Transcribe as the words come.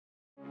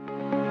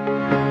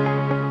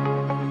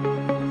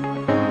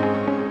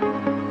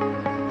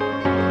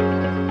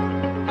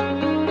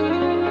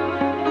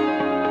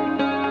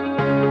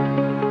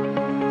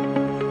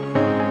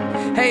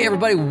Hey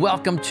everybody,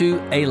 welcome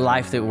to A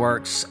Life That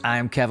Works.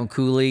 I'm Kevin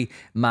Cooley.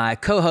 My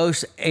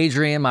co-host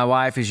Adrian, my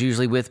wife, is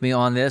usually with me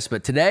on this,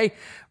 but today,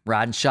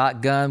 riding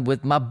shotgun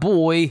with my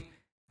boy,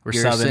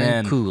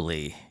 Garrison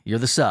Cooley. You're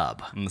the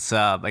sub. I'm the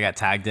sub. I got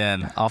tagged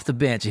in. Off the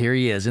bench, here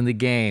he is in the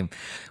game.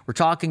 We're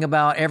talking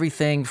about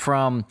everything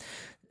from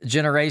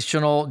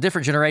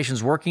different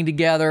generations working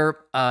together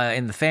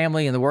in the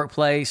family, in the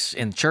workplace,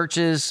 in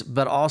churches,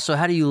 but also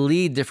how do you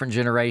lead different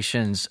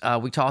generations?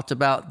 We talked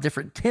about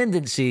different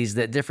tendencies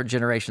that different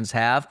generations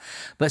have,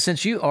 but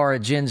since you are a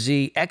Gen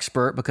Z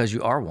expert, because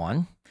you are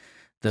one,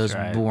 those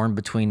born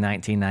between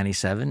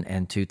 1997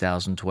 and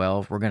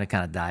 2012, we're going to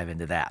kind of dive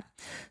into that.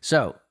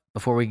 So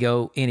before we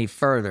go any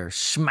further,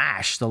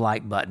 smash the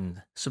like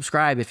button,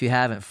 subscribe if you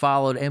haven't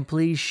followed, and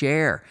please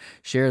share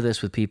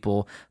this with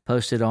people,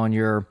 post it on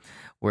your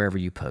wherever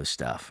you post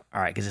stuff. All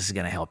right, because this is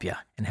going to help you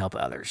and help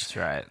others. That's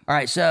right. All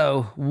right,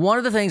 so one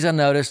of the things I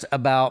noticed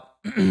about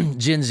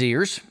Gen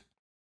Zers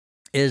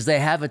is they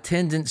have a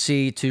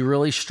tendency to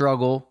really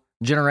struggle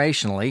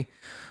generationally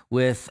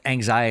with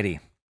anxiety.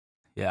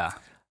 Yeah.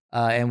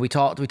 And we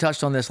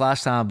touched on this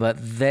last time, but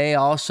they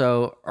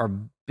also are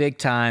big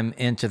time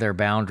into their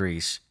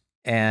boundaries.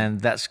 And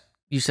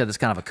you said that's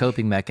kind of a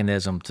coping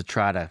mechanism to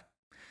try to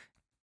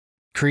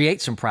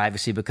create some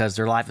privacy because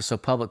their life is so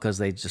public because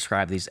they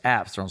describe these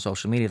apps. They're on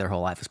social media. Their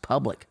whole life is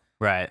public.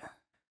 Right.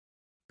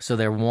 So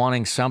they're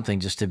wanting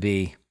something just to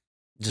be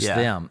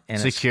them.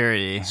 And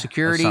security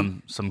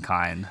of some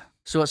kind.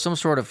 So it's some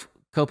sort of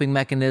coping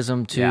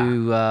mechanism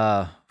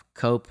to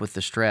cope with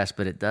the stress,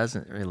 but it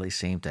doesn't really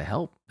seem to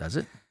help, does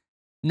it?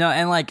 No,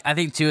 and I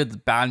think too with the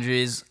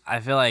boundaries,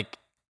 I feel like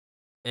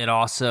it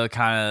also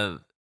kind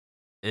of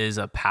is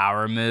a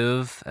power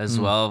move as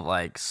well,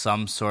 of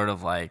some sort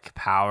of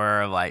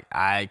power of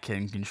I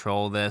can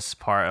control this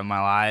part of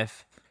my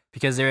life,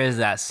 because there is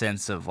that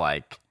sense of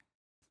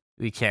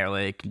we can't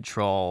really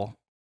control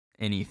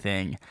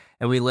anything,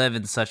 and we live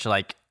in such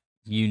a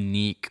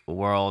unique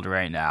world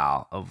right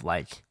now of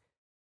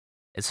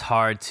it's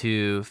hard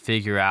to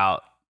figure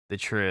out the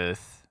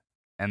truth,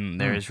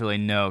 and there is really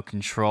no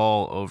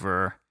control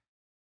over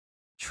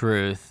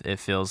truth. It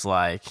feels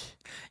like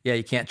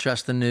you can't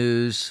trust the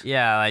news. You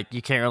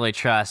can't really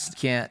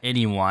trust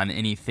anyone,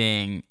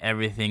 anything.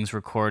 Everything's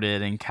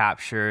recorded and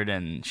captured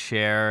and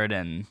shared,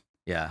 and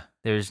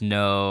there's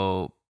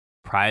no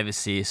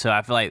privacy. So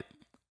I feel like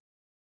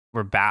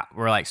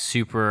we're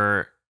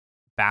super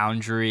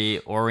boundary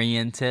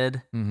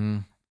oriented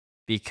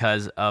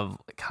because of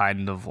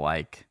kind of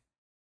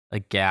a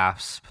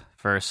gasp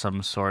for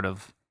some sort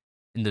of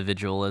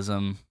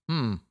individualism.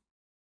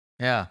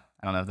 Yeah.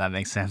 I don't know if that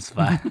makes sense,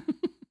 but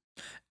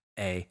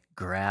a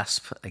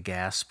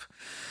gasp.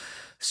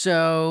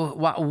 So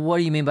what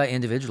do you mean by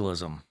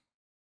individualism?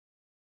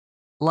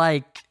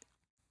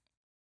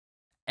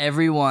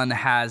 Everyone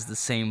has the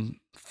same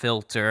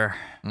filter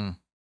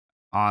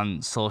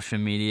on social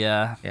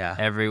media. Yeah.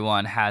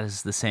 Everyone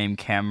has the same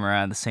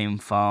camera, the same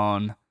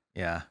phone.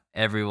 Yeah.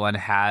 Everyone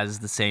has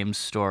the same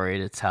story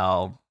to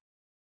tell.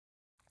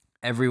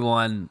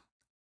 Everyone,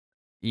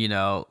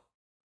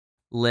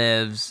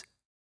 lives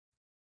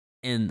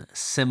in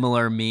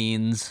similar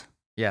means.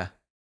 Yeah.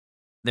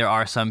 There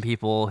are some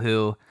people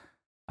who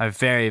are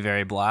very,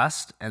 very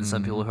blessed, and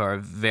some people who are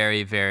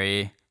very,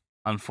 very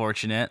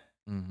unfortunate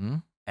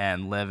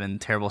and live in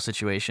terrible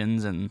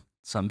situations, and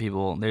some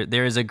people,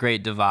 there is a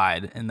great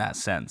divide in that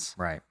sense.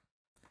 Right.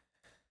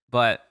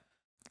 But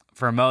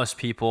for most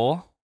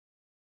people,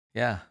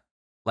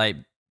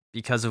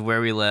 because of where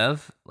we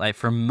live,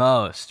 for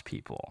most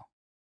people,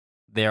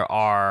 there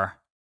are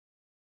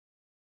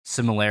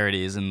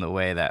similarities in the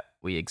way that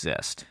we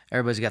exist.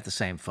 Everybody's got the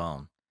same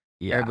phone.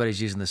 Yeah. Everybody's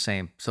using the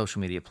same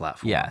social media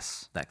platform.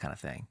 Yes. That kind of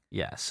thing.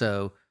 Yes.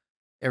 So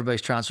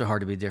everybody's trying so hard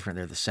to be different.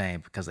 They're the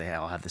same because they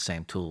all have the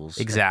same tools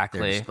at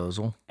their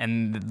disposal.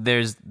 And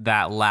there's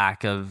that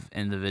lack of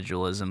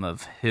individualism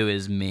of who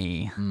is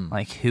me?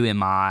 Who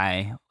am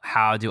I?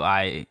 How do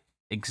I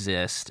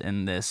exist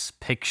in this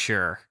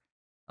picture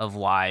of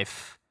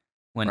life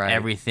when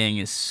everything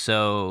is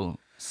so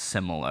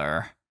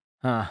similar?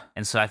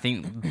 And so I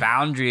think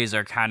boundaries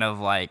are kind of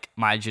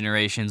my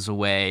generation's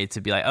way to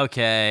be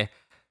okay,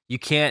 you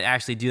can't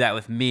actually do that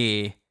with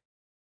me,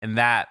 and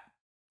that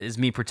is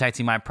me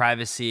protecting my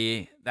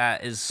privacy.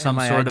 That is some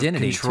sort of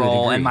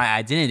control and my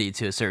identity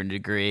to a certain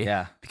degree.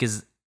 Yeah.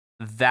 Because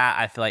that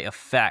I feel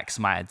affects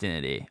my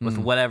identity with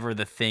whatever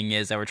the thing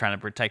is that we're trying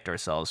to protect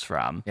ourselves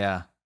from.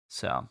 Yeah.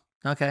 So.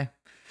 Okay.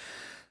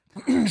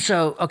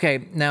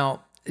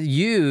 Now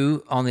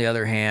you, on the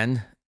other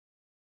hand,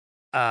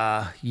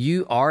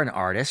 you are an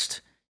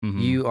artist.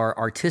 You are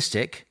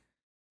artistic.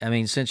 I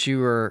mean,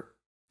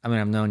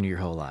 I've known you your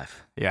whole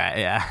life.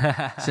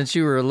 Yeah. Since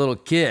you were a little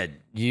kid,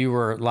 you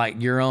were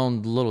your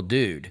own little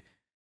dude.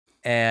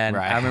 And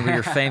I remember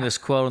your famous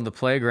quote on the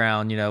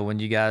playground, when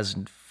you guys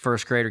in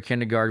first grade or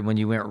kindergarten, when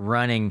you went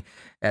running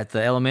at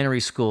the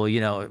elementary school,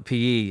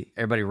 PE,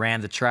 everybody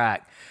ran the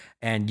track.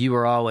 And you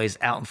were always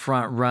out in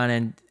front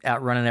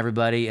outrunning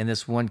everybody. And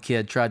this one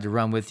kid tried to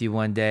run with you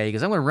one day. He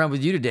goes, I'm going to run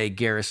with you today,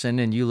 Garrison.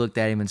 And you looked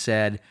at him and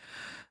said,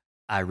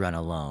 I run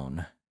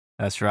alone.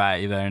 That's right.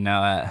 You better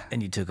know it.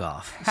 And you took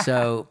off.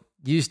 So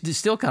you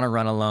still kind of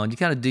run alone. You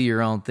kind of do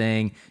your own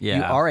thing. Yeah.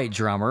 You are a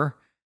drummer,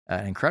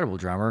 an incredible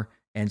drummer.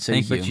 And so,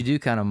 Thank you. but you do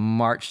kind of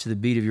march to the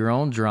beat of your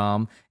own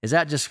drum. Is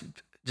that just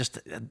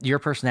your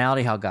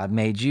personality, how God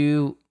made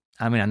you?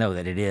 I mean, I know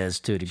that it is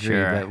to a degree,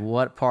 Sure. but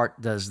what part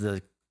does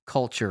the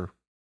culture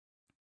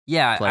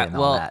Yeah. play in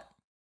all that?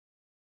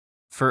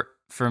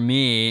 For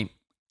me,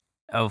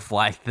 of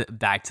like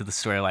back to the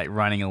story, like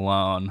running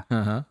alone,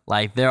 Uh-huh.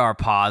 like there are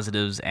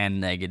positives and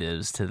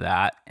negatives to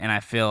that. And I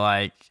feel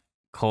like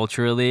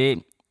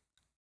culturally,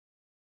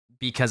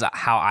 because of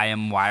how I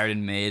am wired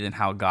and made and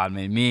how God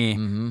made me,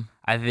 Mm-hmm.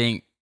 I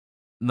think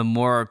the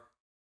more,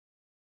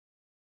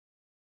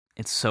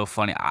 it's so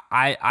funny.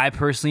 I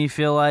personally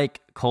feel like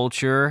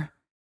culture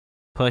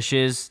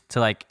pushes to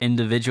like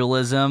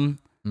individualism,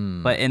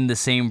 but in the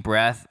same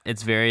breath,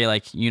 it's very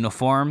like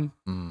uniform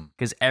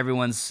because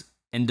everyone's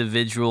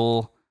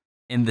individual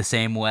in the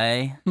same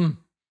way,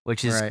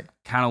 which is Right.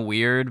 kind of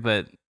weird,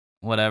 but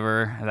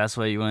whatever. If that's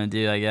what you want to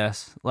do, I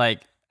guess.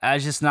 Like,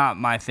 that's just not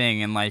my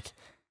thing. And like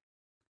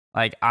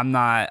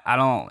I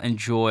don't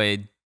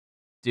enjoy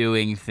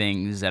doing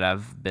things that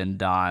have been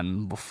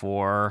done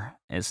before.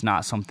 It's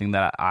not something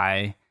that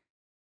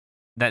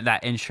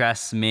that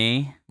interests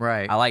me.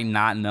 Right. I like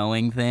not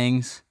knowing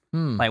things.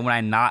 Like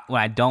when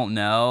I don't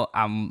know,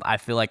 I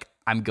feel like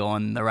I'm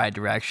going the right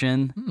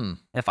direction.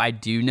 If I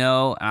do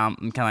know, I'm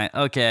kind of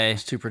like, okay,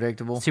 It's too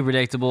predictable. it's too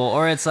predictable,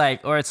 or it's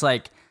like there's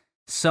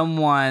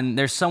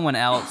someone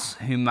else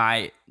who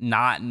might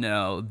not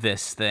know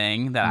this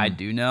thing that I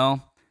do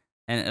know,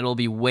 and it'll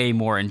be way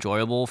more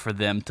enjoyable for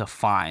them to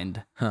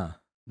find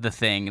the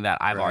thing that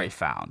I've already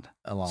found.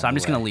 Along So I'm the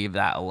just gonna way. leave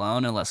that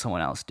alone and let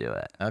someone else do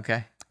it.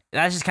 Okay.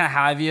 That's just kind of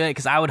how I view it,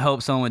 because I would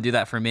hope someone would do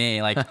that for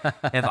me. Like,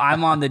 if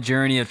I'm on the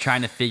journey of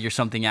trying to figure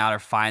something out or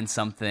find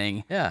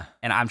something, Yeah.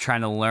 and I'm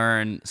trying to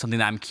learn something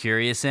that I'm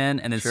curious in,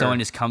 and then Sure. someone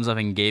just comes up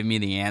and gave me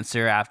the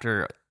answer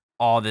after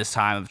all this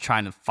time of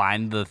trying to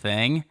find the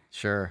thing,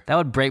 Sure. that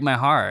would break my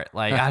heart.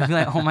 Like, I'd be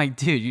like, oh my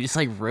dude, you just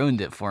like ruined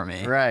it for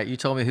me. Right. You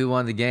told me who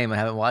won the game. I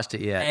haven't watched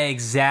it yet.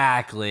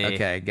 Exactly.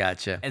 Okay.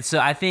 Gotcha. And so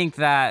I think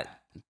that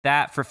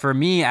for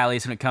me, at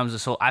least when it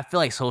comes to I feel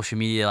like social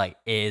media like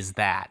is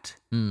that.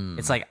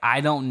 It's like, I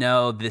don't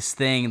know this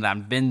thing that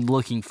I've been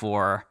looking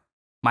for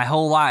my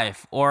whole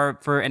life, or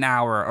for an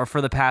hour, or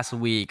for the past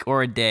week,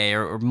 or a day,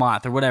 or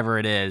month, or whatever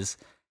it is,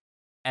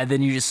 and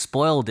then you just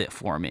spoiled it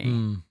for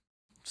me.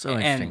 So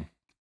interesting.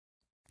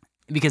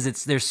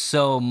 Because there's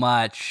so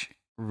much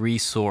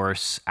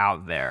resource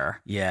out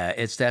there. Yeah,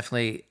 it's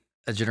definitely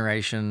a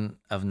generation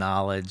of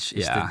knowledge.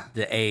 It's Yeah.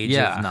 the age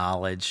Yeah. of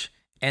knowledge.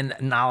 And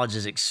knowledge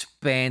is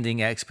expanding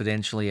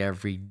exponentially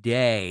every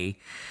day.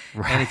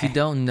 And if you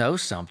don't know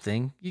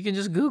something, you can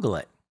just Google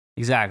it.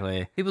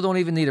 Exactly. People don't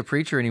even need a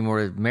preacher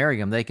anymore to marry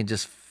them. They can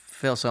just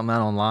fill something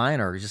out online,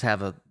 or just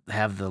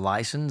have the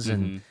license,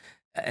 and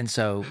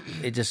so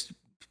it just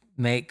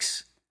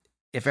makes,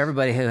 if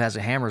everybody who has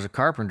a hammer is a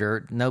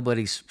carpenter,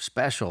 nobody's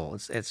special.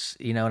 It's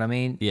you know what I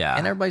mean? Yeah.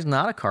 And everybody's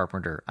not a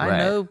carpenter. I Right.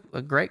 know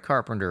a great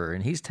carpenter,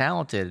 and he's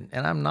talented,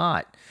 and I'm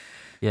not.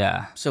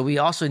 Yeah. So we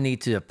also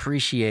need to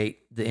appreciate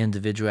the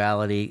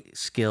individuality,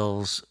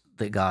 skills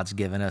that God's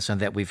given us and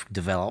that we've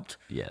developed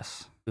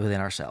Yes. within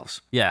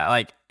ourselves. Yeah.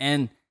 Like,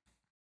 and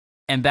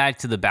back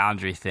to the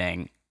boundary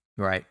thing.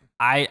 Right.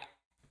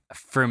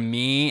 For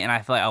me, and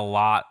I feel like a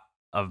lot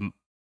of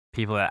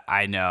people that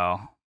I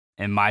know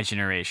in my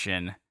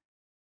generation,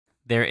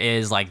 there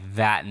is like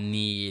that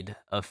need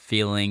of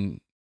feeling,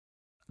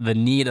 the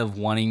need of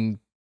wanting,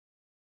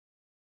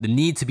 the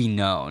need to be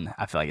known,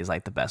 I feel like is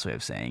like the best way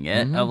of saying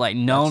it. Of like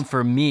known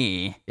for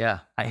me, Yeah.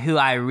 like who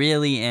I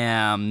really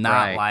am, not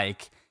Right.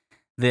 like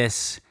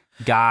this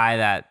guy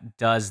that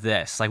does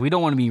this. Like, we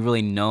don't want to be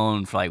really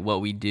known for like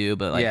what we do,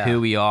 but like Yeah.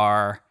 who we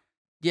are.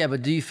 Yeah,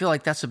 but do you feel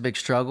like that's a big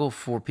struggle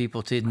for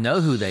people to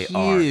know who they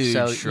are? Huge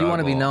So you want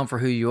to be struggle. known for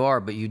who you are,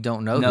 but you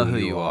don't know Who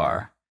you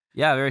are.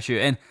 Yeah, very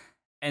true.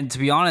 And to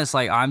be honest,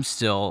 like, I'm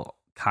still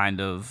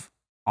kind of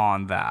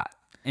on that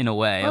in a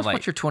way. Well, that's like,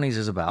 what your 20s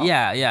is about.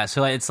 yeah.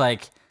 So it's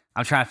like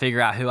I'm trying to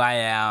figure out who I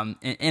am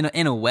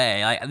in a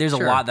way. Like, there's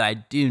Sure. a lot that I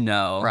do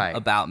know Right.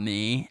 about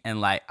me, and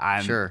like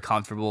I'm Sure.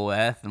 comfortable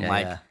with, and Yeah,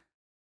 like yeah.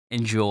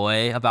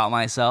 enjoy about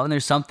myself. And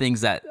there's some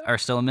things that are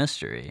still a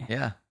mystery.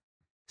 Yeah.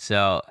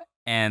 So,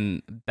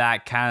 and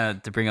back kind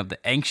of to bring up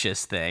the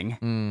anxious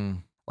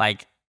thing,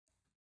 like,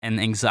 and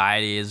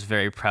anxiety is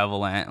very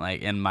prevalent,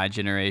 like in my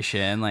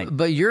generation. Like,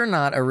 But you're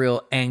not a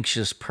real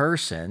anxious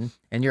person,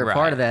 and you're a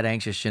part Right. of that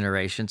anxious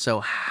generation. So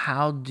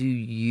how do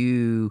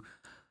you,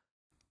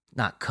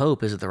 not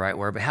cope isn't the right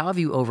word, but how have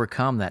you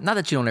overcome that? Not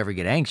that you don't ever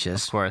get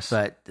anxious, Of course.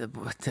 but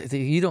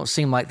you don't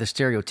seem like the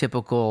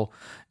stereotypical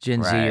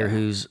Gen Zer Right.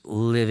 who's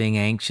living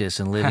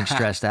anxious and living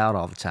stressed out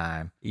all the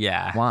time.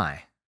 yeah.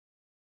 Why?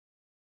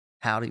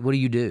 What do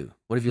you do?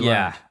 What have you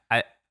learned?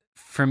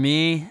 For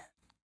me,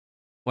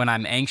 when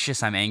I'm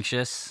anxious, I'm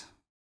anxious.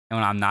 And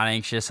when I'm not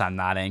anxious, I'm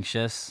not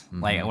anxious.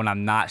 Like, when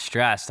I'm not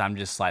stressed, I'm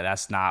just like,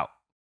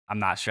 I'm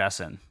not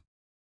stressing.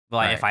 But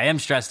like, if I am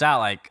stressed out,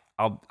 like,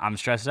 I'm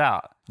stressed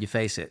out. You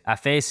face it. I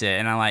face it,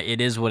 and I'm like, it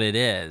is what it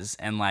is,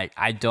 and like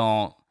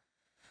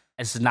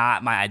it's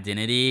not my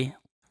identity.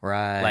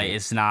 Right. Like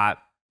it's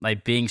not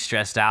like being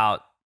stressed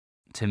out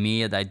to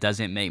me. That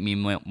doesn't make me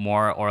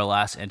more or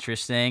less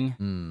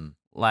interesting.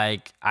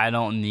 Like I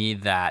don't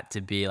need that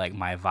to be like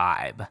my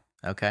vibe.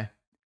 Okay.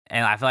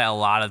 And I feel like a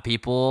lot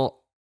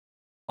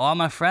of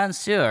my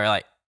friends too are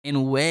like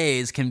in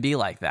ways can be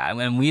like that.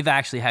 And we've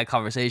actually had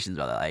conversations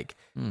about it. Like,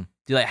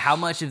 do like how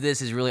much of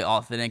this is really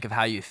authentic of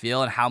how you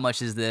feel, and how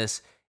much is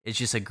this? It's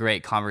just a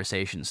great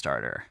conversation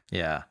starter.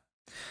 Yeah.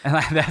 And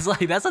like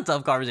that's a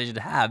tough conversation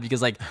to have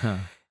because like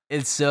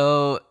it's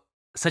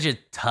such a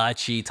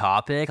touchy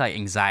topic, like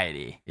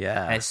anxiety.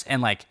 Yeah.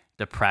 And like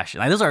depression.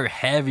 Like those are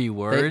heavy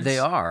words. They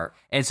are.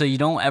 And so you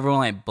don't ever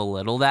want to like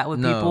belittle that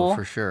with people. No,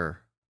 for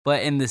sure.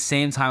 But in the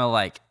same time of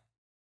like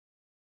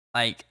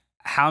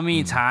how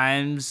many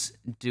times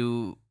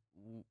do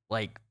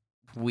like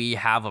we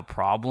have a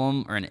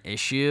problem or an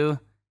issue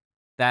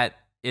that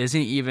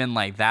isn't even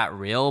like that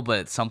real, but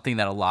it's something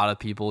that a lot of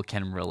people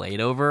can relate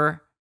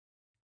over.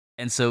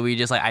 And so we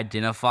just like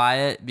identify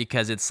it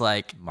because it's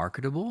like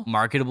marketable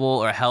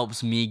or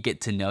helps me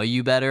get to know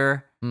you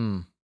better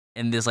in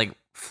this like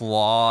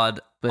flawed,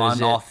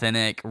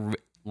 unauthentic,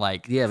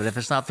 like yeah, but if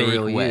it's not the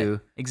real way.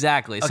 you,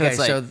 exactly. Okay, it's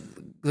like, so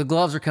the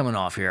gloves are coming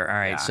off here. All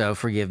right, so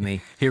forgive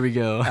me. Here we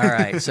go. All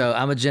right, so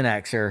I'm a Gen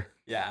Xer.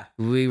 Yeah,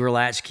 we were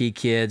latchkey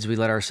kids. We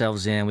let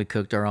ourselves in. We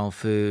cooked our own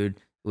food.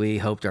 We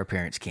hoped our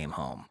parents came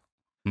home,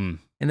 and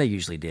they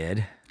usually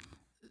did.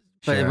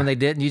 But when they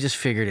didn't, you just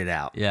figured it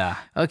out. Yeah.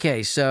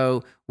 Okay,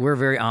 so we're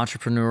very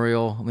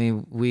entrepreneurial. I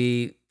mean,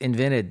 we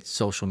invented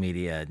social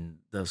media and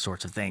those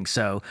sorts of things.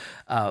 So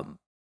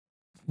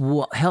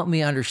help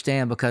me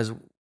understand, because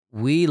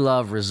we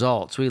love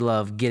results. We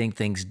love getting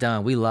things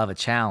done. We love a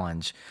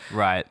challenge.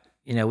 Right.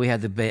 You know, we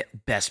had the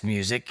best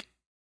music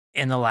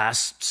in the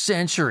last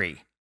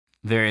century.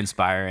 Very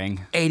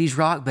inspiring. 80s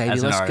rock, baby.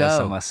 As an Let's artist,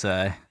 go. I must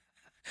say.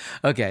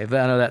 Okay, but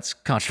I know that's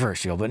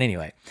controversial. But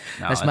anyway,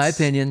 that's my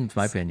opinion. It's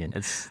my opinion.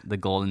 It's the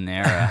golden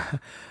era.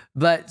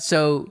 But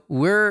so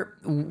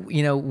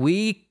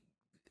we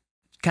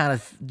kind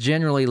of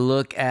generally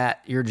look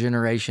at your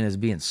generation as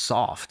being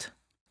soft.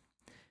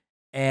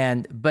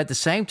 But at the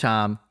same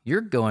time,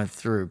 you're going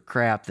through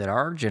crap that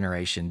our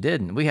generation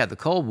didn't. We had the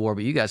Cold War,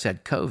 but you guys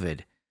had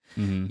COVID.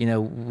 Mm-hmm. You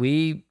know,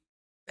 we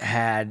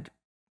had,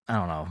 I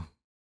don't know,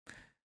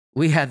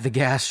 we had the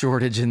gas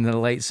shortage in the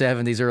late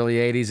 70s, early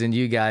 80s, and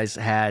you guys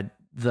had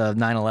the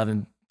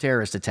 9/11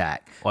 terrorist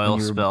attack. Oil when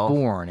you spill. were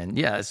born. And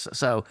yes,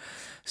 so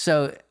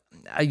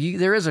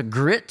there is a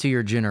grit to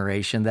your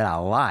generation that I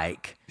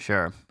like.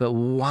 Sure. But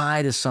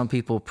why do some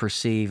people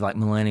perceive like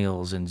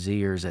millennials and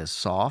Zers as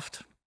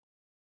soft?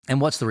 And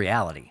what's the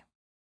reality?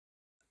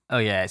 Oh,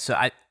 yeah. So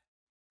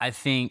I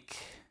think...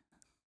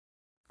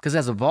 Because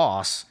as a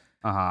boss...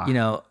 You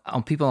know,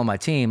 on people on my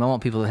team, I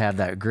want people to have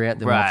that grit,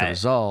 they want the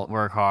result.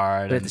 Work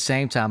hard. But at the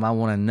same time, I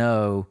want to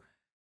know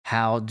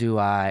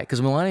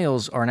because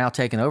millennials are now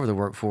taking over the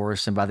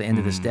workforce, and by the end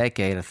of this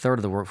decade, a third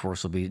of the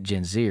workforce will be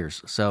Gen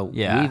Zers. So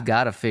we've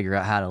got to figure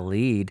out how to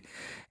lead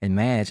and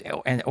manage,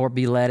 or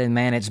be led and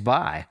managed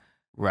by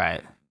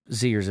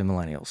Zers and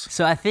millennials.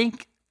 So I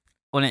think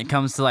when it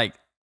comes to like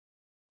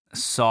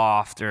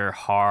soft or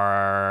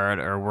hard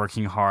or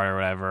working hard or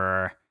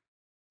whatever,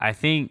 I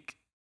think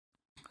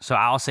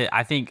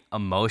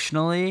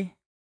emotionally,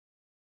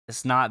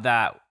 it's not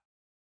that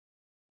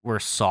we're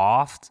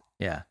soft.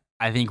 Yeah.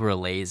 I think we're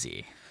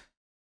lazy.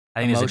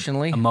 I think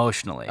emotionally?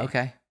 Emotionally.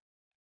 Okay.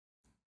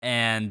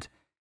 And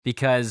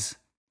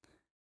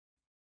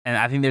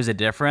I think there's a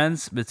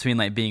difference between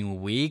like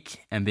being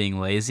weak and being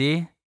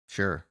lazy.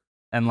 Sure.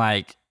 And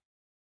like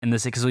in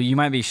this, because you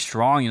might be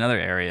strong in other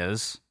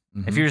areas.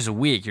 Mm-hmm. If you're just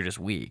weak, you're just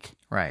weak.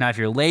 Right. Now, if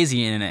you're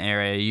lazy in an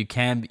area,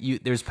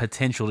 there's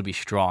potential to be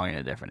strong in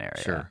a different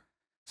area. Sure.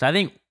 So I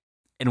think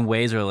in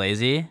ways we're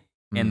lazy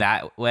in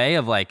that way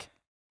of like,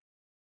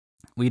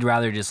 we'd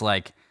rather just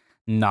like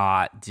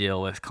not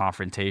deal with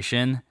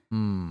confrontation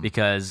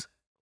because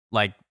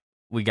like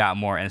we got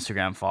more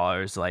Instagram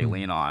followers to like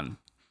lean on,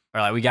 or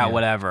like we got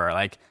whatever,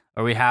 like,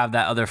 or we have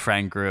that other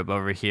friend group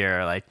over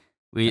here. Like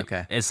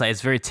it's like,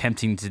 it's very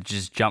tempting to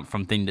just jump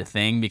from thing to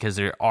thing because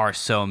there are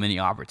so many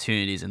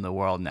opportunities in the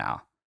world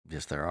now.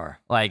 Yes, there are.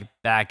 Like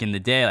back in the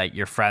day, like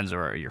your friends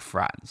were your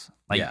friends.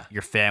 Like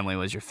your family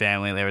was your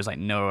family. There was like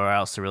nowhere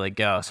else to really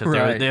go. So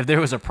if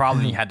there was a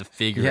problem, you had to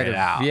figure it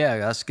out. Yeah,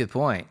 that's a good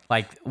point.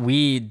 Like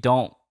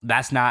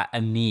that's not a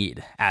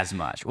need as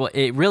much. Well,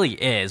 it really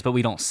is, but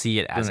we don't see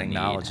it as a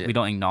need. We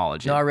don't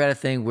acknowledge it. No, I read a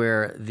thing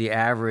where the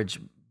average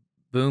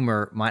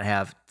boomer might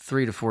have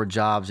 3 to 4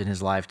 jobs in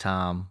his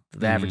lifetime.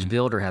 The average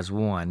builder has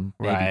 1,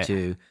 maybe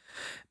 2.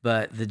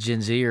 But the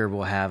Gen Zer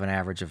will have an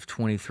average of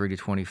 23 to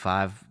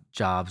 25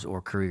 jobs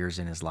or careers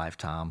in his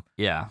lifetime.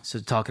 Yeah. So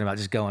talking about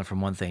just going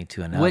from one thing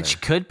to another. Which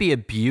could be a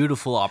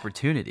beautiful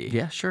opportunity.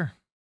 Yeah, sure.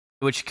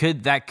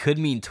 That could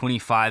mean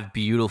 25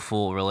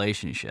 beautiful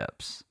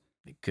relationships.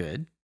 It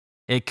could.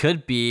 It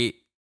could be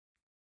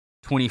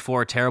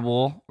 24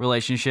 terrible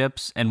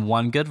relationships and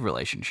one good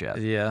relationship.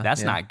 Yeah.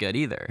 That's not good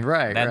either.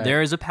 Right.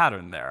 There is a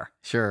pattern there.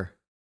 Sure.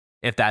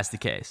 If that's the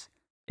case.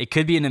 It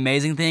could be an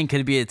amazing thing,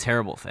 could be a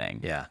terrible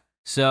thing. Yeah.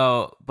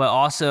 So, but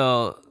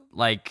also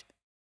like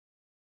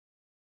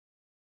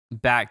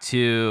back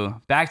to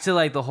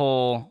like the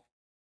whole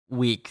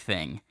weak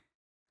thing.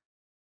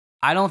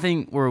 I don't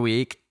think we're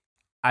weak.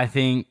 I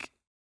think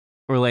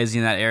we're lazy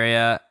in that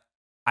area.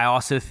 I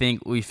also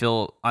think we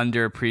feel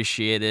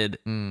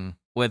underappreciated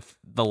with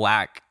the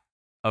lack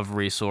of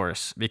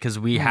resource because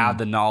we have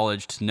the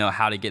knowledge to know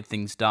how to get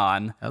things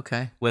done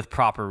with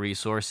proper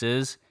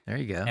resources. There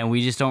you go. And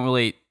we just don't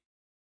really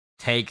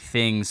take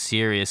things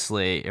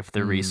seriously if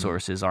the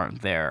resources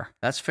aren't there.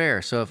 That's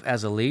fair. So if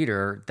as a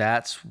leader,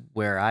 that's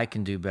where I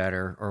can do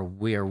better, or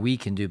where we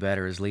can do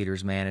better as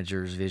leaders,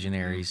 managers,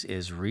 visionaries,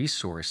 is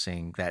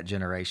resourcing that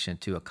generation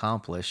to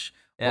accomplish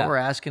what we're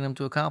asking them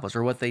to accomplish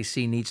or what they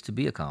see needs to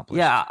be accomplished.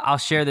 Yeah, I'll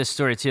share this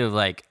story too. Of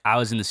like, I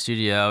was in the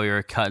studio, we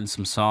were cutting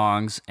some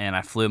songs, and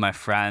I flew my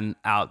friend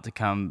out to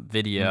come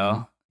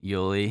video.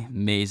 Yuli,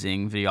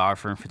 amazing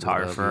videographer and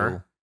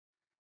photographer.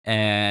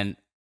 And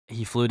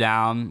he flew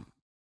down,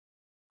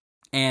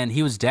 and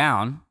he was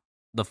down.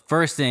 The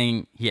first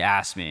thing he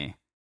asked me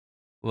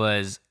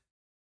was,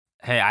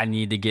 hey, I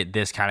need to get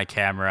this kind of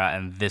camera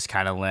and this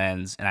kind of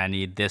lens, and I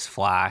need this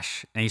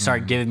flash. And he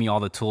started giving me all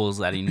the tools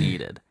that he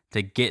needed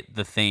to get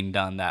the thing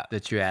done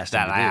that you asked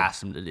that him to I do.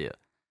 asked him to do.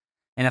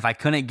 And if I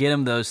couldn't get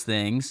him those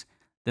things,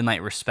 then like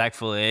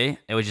respectfully,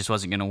 it just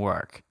wasn't going to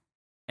work.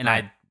 And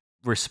I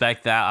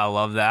respect that. I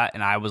love that.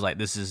 And I was like,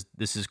 this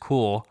is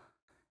cool.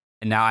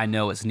 And now I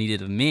know what's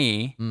needed of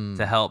me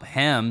to help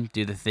him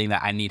do the thing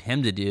that I need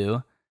him to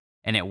do.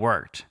 And it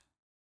worked.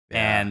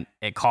 Yeah. And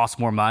it cost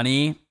more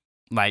money.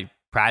 Like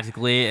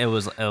practically it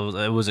was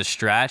a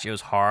stretch. It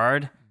was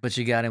hard. But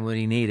you got him what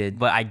he needed.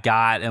 But I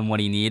got him what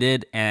he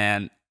needed.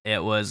 And I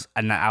was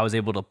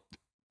able to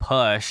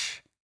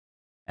push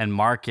and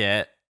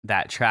market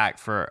that track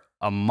for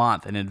a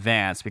month in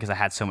advance because I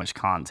had so much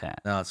content.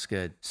 No, it's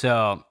good.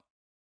 So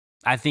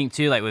I think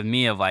too, like with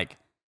me, of like,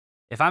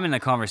 if I'm in a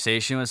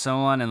conversation with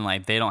someone and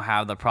like they don't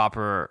have the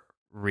proper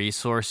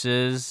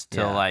resources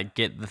to like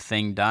get the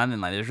thing done,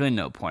 and like there's really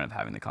no point of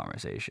having the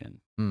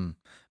conversation.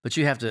 But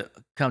you have to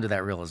come to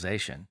that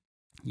realization.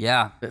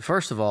 Yeah. But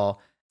first of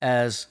all,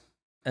 as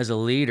a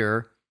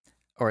leader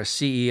or a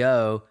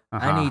CEO,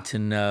 I need to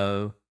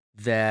know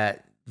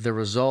that the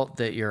result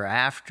that you're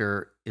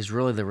after is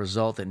really the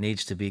result that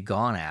needs to be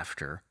gone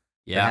after.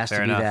 Yeah, there has to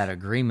fair be enough. that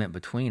agreement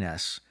between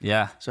us.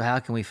 Yeah. So how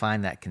can we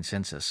find that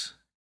consensus?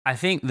 I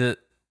think the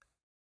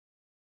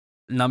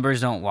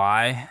numbers don't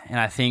lie, and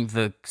I think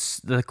the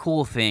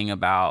cool thing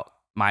about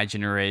my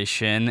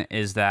generation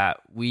is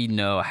that we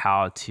know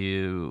how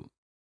to,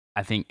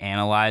 I think,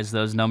 analyze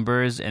those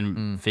numbers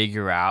and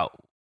figure out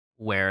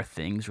where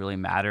things really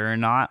matter or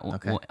not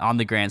on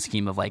the grand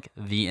scheme of like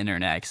the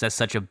internet, because that's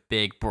such a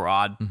big,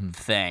 broad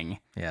thing.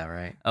 Yeah,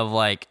 right. Of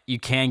like, you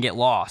can get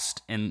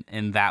lost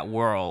in that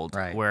world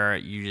where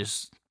you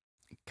just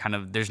kind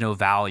of, there's no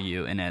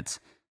value in it.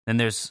 Then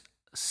there's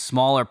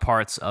smaller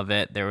parts of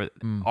it, there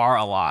are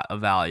a lot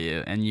of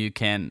value, and you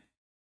can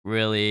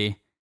really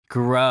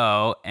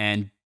grow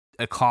and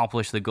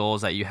accomplish the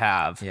goals that you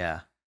have.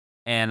 Yeah.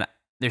 And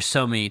there's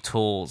so many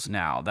tools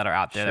now that are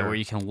out there where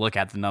you can look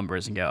at the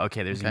numbers and go,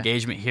 okay, there's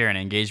engagement here and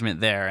engagement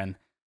there and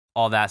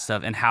all that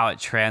stuff, and how it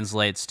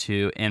translates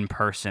to in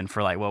person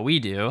for like what we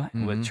do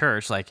with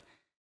church. Like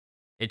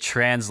it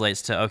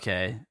translates to,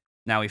 okay,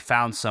 now we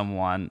found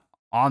someone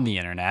on the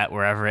internet,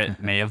 wherever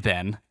it may have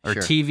been, or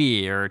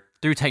TV or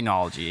through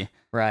technology.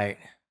 Right.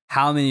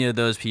 How many of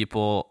those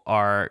people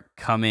are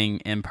coming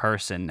in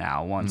person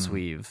now once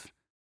we've,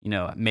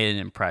 made an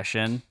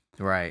impression?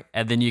 Right.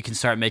 And then you can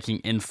start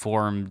making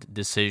informed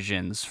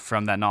decisions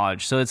from that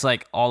knowledge. So it's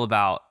like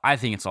I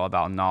think it's all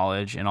about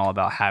knowledge and all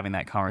about having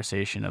that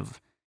conversation of,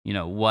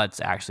 what's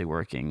actually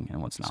working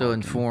and what's not. So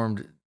working.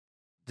 informed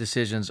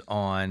decisions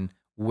on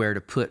where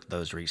to put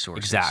those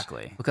resources.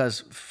 Exactly.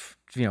 Because,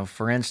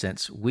 for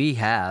instance, we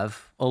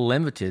have a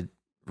limited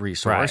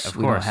resource. Right, of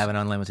we course. don't have an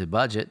unlimited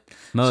budget.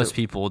 Most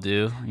people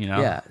do,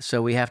 Yeah.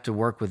 So we have to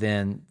work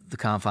within the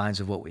confines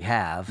of what we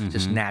have,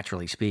 just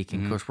naturally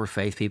speaking. Of course, we're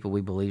faith people.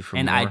 We believe from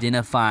and more.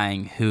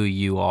 identifying who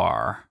you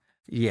are.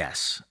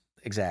 Yes,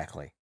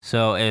 exactly.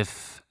 So and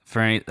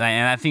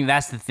I think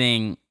that's the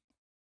thing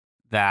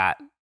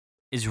that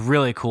is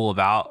really cool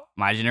about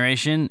my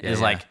generation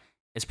is like,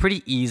 it's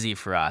pretty easy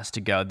for us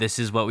to go, this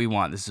is what we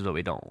want, this is what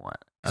we don't want.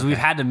 Because we've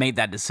had to make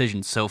that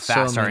decision so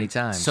fast. So many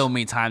times. So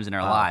many times in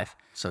our life.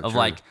 So of true.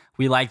 like,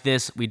 we like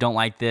this, we don't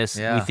like this,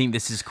 Yeah. we think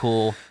this is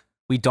cool,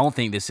 we don't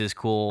think this is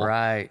cool.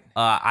 Right.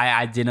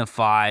 I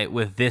identify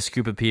with this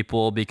group of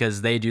people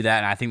because they do that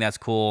and I think that's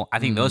cool. I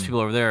think those people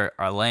over there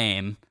are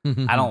lame.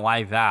 I don't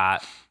like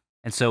that.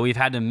 And so we've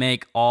had to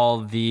make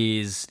all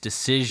these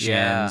decisions.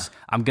 Yeah.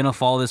 I'm going to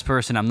follow this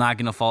person. I'm not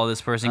going to follow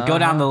this person. Go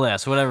down the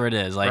list, whatever it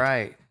is. Like,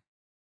 right.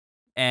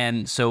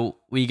 And so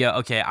we go,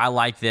 okay, I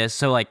like this.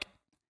 So like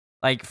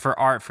for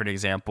art, for an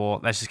example,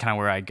 that's just kind of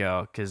where I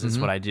go because it's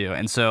what I do.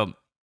 And so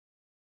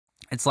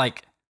it's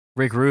like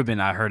Rick Rubin,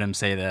 I heard him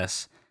say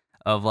this,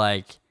 of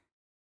like,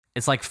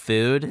 it's like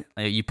food.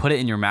 Like you put it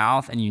in your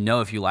mouth and you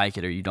know if you like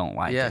it or you don't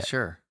like it. Yeah,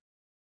 sure.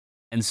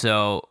 And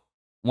so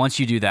once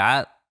you do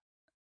that,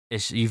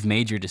 you've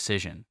made your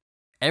decision.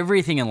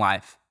 Everything in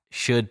life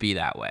should be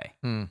that way.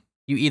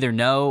 You either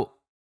know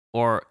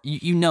or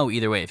you know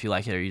either way if you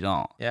like it or you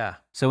don't. Yeah.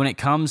 So when it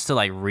comes to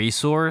like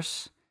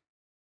resource,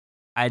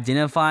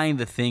 identifying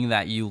the thing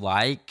that you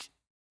like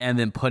and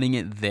then putting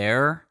it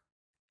there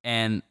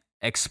and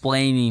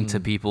explaining to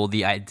people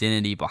the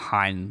identity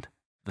behind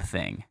the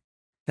thing.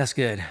 That's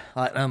good.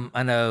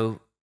 I know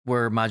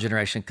where my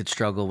generation could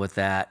struggle with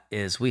that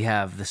is we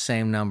have the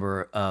same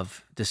number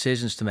of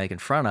decisions to make in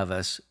front of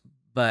us,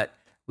 but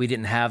we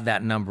didn't have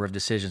that number of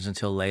decisions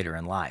until later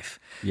in life.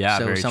 Yeah,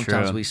 so very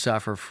sometimes true. we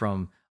suffer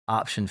from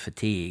option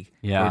fatigue.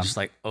 Yeah. We're just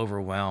like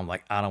overwhelmed,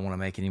 like I don't want to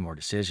make any more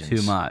decisions.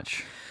 Too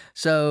much.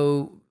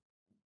 So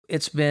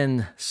it's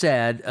been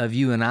said of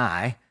you and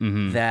I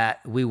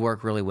that we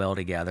work really well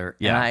together.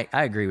 Yeah. And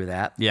I agree with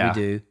that. Yeah.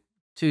 We do.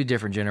 Two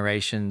different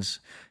generations.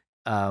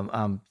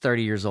 I'm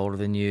 30 years older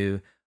than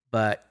you,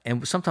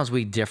 and sometimes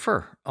we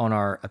differ on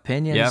our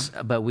opinions,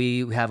 but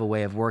we have a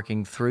way of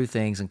working through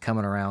things and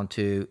coming around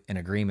to an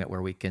agreement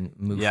where we can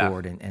move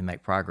forward and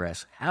make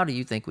progress. How do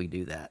you think we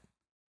do that?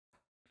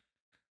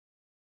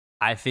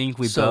 I think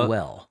we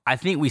I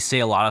think we say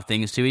a lot of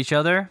things to each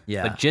other,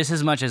 Yeah. but just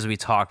as much as we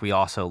talk, we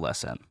also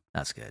listen.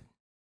 That's good.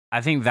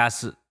 I think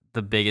that's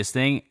the biggest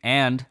thing.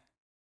 And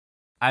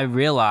I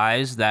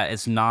realize that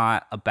it's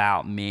not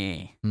about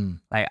me.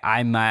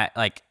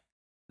 Like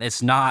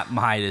it's not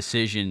my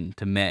decision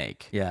to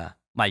make. Yeah.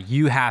 Like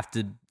you have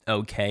to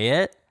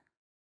okay it,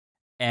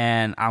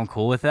 and I'm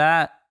cool with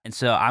that. And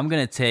so I'm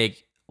going to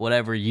take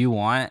whatever you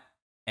want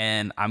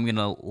and I'm going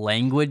to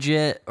language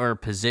it or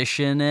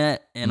position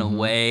it in a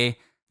way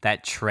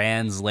that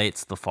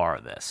translates the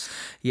farthest.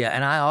 Yeah,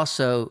 and I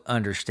also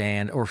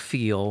understand or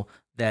feel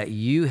that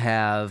you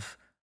have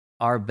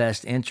our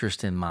best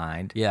interest in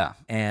mind. Yeah.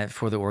 And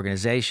for the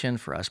organization,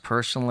 for us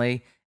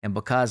personally, and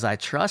because I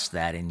trust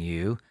that in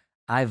you,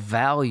 I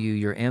value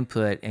your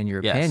input and your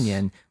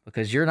opinion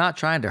because you're not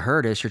trying to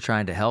hurt us, you're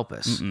trying to help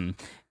us.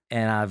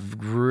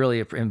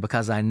 And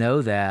because I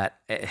know that,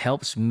 it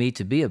helps me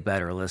to be a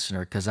better listener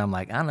because I'm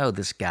like, I know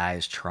this guy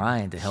is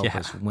trying to help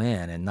us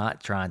win and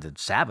not trying to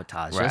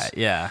sabotage us. Right,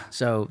 yeah.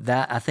 So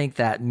I think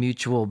that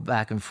mutual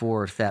back and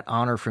forth, that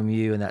honor from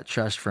you and that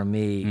trust from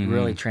me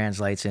really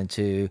translates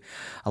into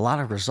a lot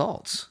of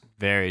results.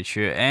 Very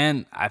true.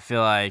 And I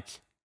feel like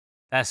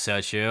that's so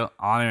true.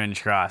 Honor and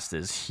trust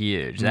is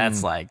huge.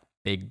 That's like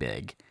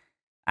big.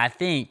 I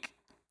think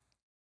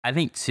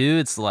too,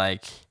 it's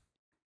like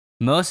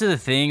most of the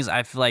things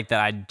I feel like that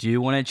I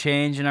do want to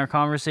change in our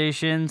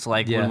conversations,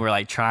 like when we're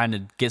like trying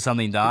to get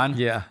something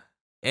done,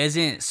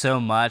 isn't so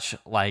much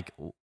like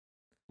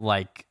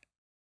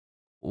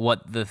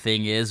what the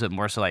thing is, but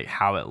more so like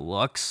how it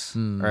looks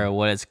or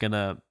what it's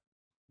gonna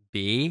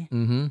be.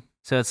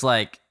 So it's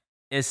like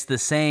it's the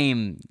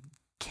same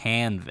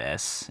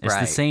canvas, it's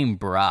the same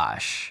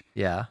brush,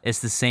 it's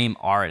the same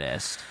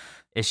artist.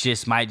 It's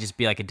just might just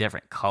be like a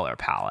different color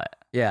palette.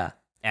 Yeah.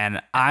 And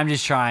I'm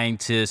just trying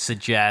to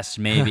suggest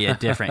maybe a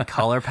different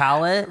color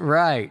palette.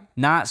 Right.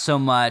 Not so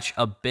much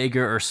a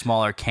bigger or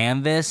smaller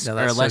canvas. No,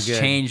 or let's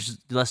change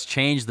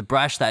the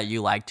brush that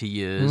you like to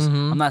use.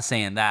 I'm not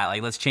saying that.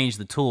 Like let's change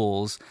the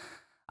tools.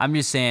 I'm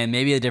just saying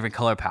maybe a different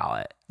color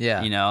palette.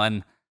 Yeah. You know,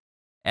 and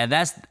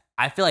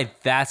I feel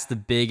like that's the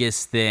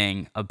biggest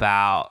thing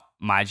about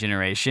my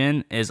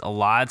generation is a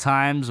lot of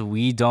times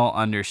we don't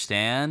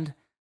understand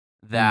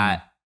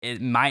that it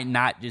might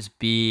not just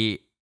be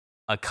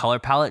a color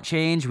palette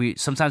change.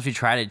 Sometimes we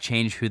try to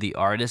change who the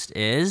artist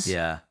is.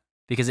 Yeah.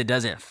 Because it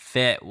doesn't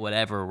fit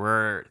whatever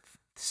we're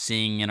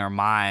seeing in our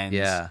minds.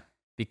 Yeah.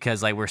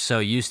 Because like we're so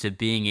used to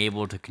being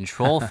able to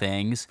control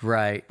things.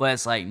 Right. But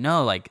it's like,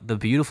 no, like the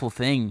beautiful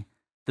thing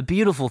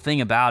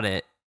about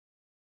it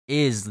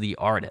is the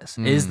artist,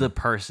 is the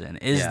person,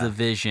 is the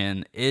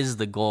vision, is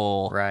the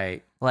goal.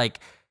 Right. Like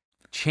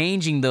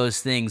changing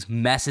those things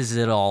messes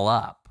it all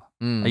up.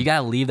 Like, you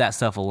gotta leave that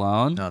stuff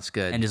alone. No, it's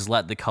good. And just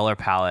let the color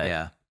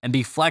palette and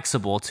be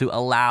flexible to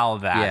allow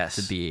that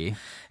to be.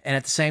 And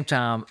at the same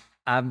time,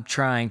 I'm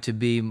trying to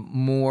be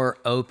more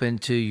open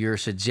to your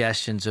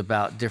suggestions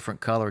about different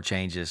color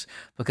changes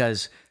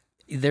because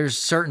there's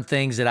certain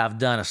things that I've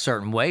done a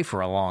certain way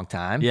for a long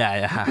time.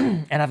 Yeah.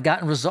 And I've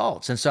gotten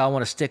results. And so I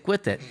want to stick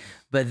with it.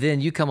 But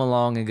then you come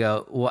along and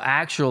go, well,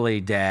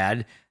 actually,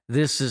 Dad,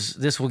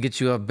 this will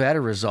get you a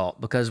better result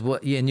because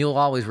and you'll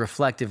always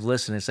reflective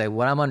listen and say,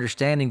 what I'm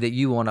understanding that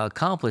you want to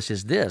accomplish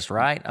is this,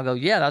 right? I'll go,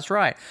 yeah, that's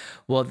right.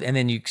 Well, and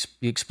then you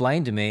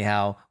explain to me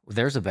how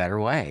there's a better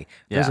way.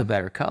 There's a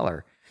better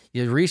color.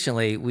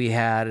 Recently we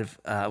had,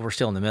 we're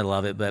still in the middle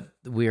of it, but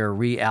we are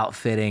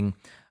re-outfitting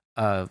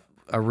a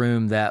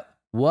room that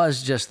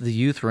was just the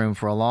youth room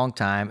for a long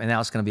time, and now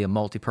it's going to be a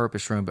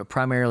multi-purpose room, but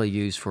primarily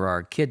used for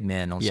our kid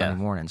men on Sunday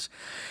mornings.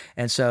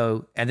 And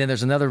then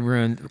there's another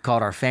room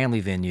called our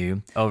family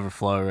venue.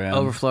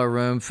 Overflow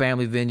room,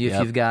 family venue. If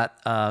you've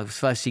got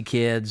fussy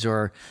kids,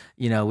 or,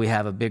 we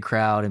have a big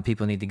crowd and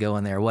people need to go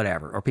in there,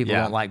 whatever, or people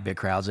don't like big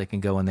crowds, they can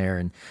go in there,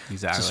 and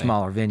it's a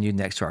smaller venue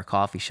next to our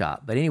coffee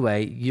shop. But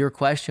anyway, your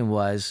question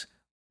was,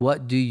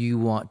 what do you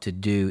want to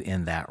do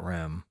in that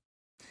room?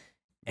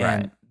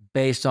 And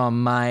based on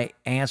my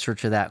answer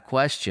to that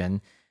question,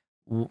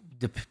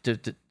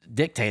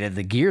 dictated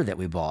the gear that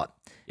we bought.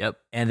 Yep.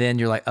 And then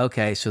you're like,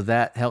 okay, so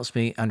that helps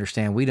me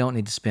understand we don't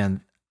need to spend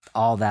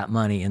all that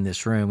money in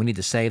this room. We need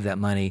to save that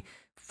money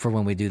for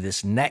when we do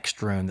this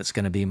next room that's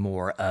going to be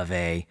more of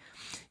a,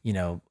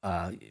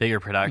 bigger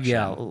production.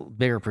 Yeah,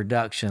 bigger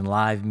production,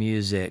 live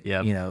music,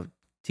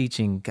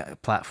 teaching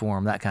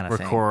platform, that kind of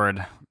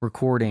thing.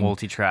 Recording.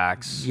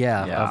 Multi-tracks.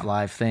 Of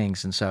live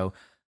things. And so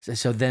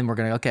then we're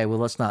going to, okay, well,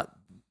 let's not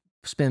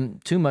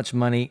spend too much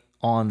money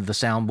on the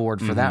soundboard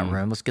for that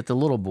room. Let's get the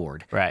little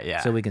board. Right, yeah.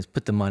 So we can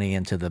put the money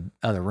into the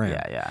other room.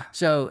 Yeah.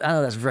 So I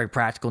know that's very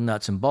practical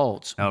nuts and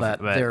bolts,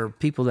 but there are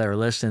people that are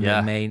listening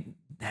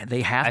that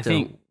they have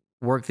to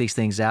work these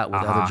things out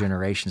with other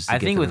generations to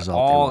get the result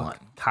they want. I think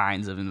with all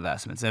kinds of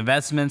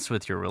investments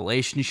with your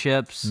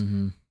relationships,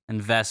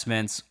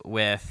 investments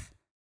with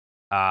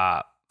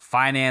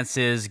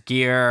finances,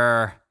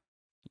 gear,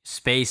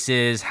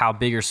 spaces, how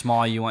big or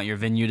small you want your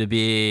venue to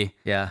be.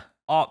 Yeah.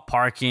 All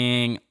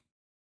parking,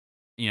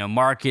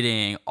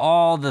 marketing,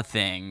 all the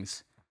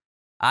things.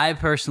 I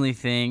personally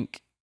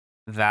think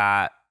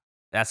that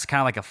that's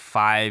kind of like a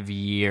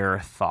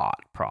 5-year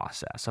thought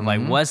process of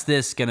like, what's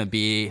this going to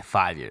be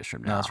 5 years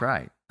from now? No, that's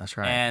right. That's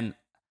right. And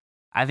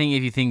I think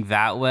if you think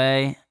that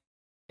way,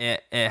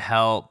 it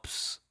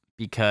helps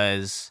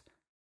because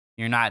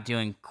you're not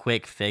doing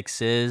quick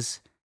fixes.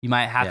 You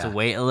might have to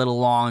wait a little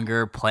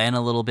longer, plan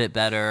a little bit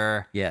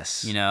better.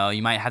 Yes. You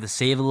might have to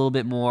save a little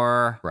bit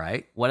more.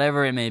 Right.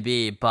 Whatever it may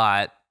be,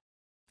 but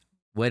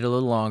wait a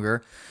little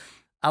longer.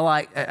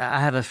 I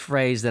have a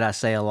phrase that I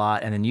say a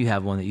lot, and then you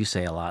have one that you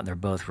say a lot, and they're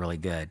both really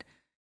good.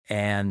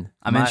 And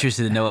I'm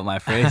interested to know what my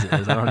phrase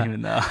is. I don't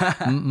even know.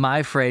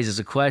 My phrase is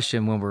a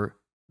question when we're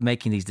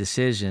making these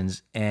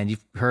decisions, and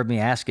you've heard me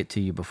ask it to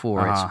you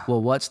before. It's,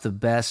 well, what's the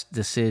best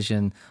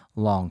decision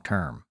long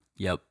term?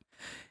 Yep.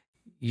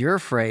 Your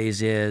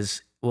phrase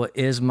is, well,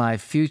 is my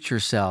future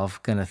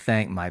self going to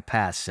thank my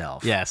past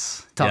self?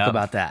 Yes. Talk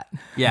about that.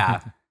 Yeah.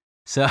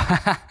 So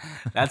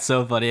that's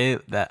so funny.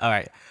 All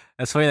right.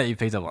 That's funny that you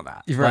picked up on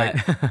that. Right.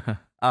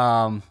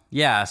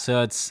 But,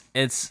 so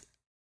it's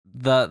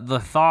the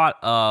thought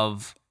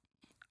of,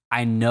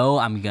 I know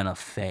I'm going to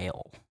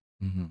fail.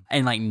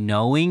 And like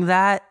knowing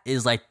that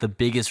is like the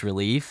biggest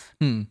relief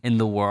in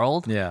the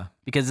world. Yeah.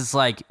 Because it's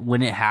like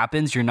when it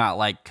happens, you're not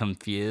like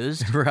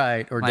confused.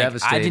 Right. Or like,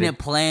 devastated. I didn't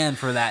plan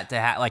for that to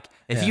happen. Like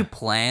if you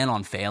plan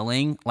on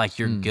failing, like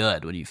you're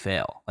good when you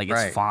fail. Like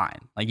it's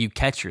fine. Like you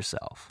catch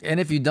yourself. And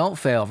if you don't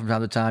fail from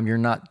time to time, you're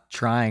not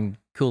trying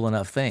cool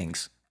enough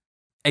things.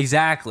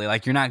 Exactly.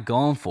 Like you're not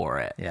going for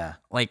it. Yeah.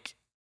 Like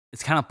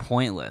it's kind of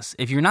pointless.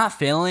 If you're not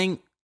failing,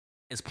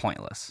 it's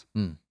pointless.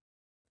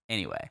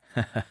 Anyway.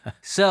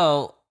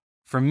 So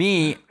for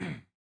me,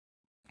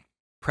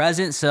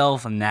 present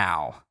self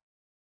now,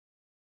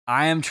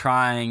 I am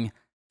trying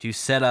to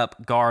set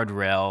up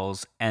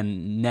guardrails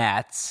and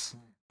nets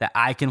that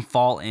I can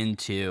fall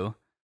into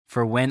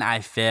for when I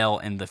fail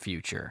in the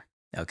future.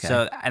 Okay.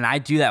 So, and I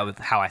do that with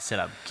how I set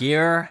up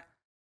gear.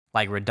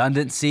 Like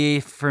redundancy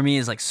for me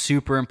is like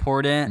super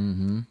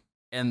important.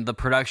 In the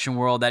production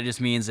world, that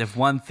just means if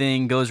one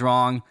thing goes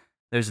wrong,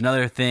 there's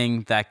another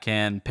thing that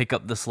can pick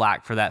up the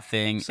slack for that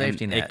thing.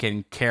 Safety net. It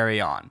can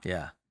carry on.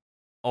 Yeah.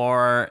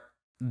 Or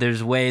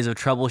there's ways of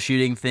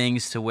troubleshooting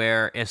things to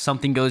where if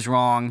something goes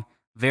wrong,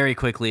 very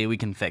quickly we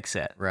can fix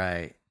it.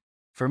 Right.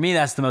 For me,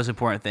 that's the most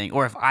important thing.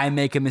 Or if I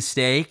make a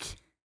mistake,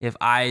 if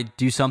I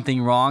do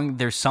something wrong,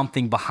 there's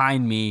something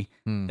behind me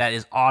that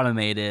is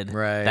automated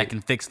that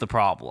can fix the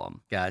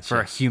problem. Gotcha. For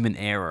a human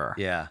error.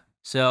 Yeah.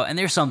 So, and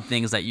there's some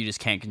things that you just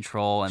can't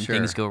control and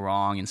things go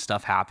wrong and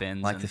stuff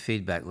happens. Like the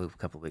feedback loop a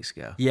couple of weeks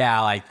ago.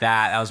 Yeah, like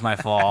that. That was my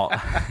fault.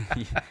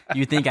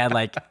 You think I'm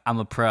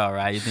a pro,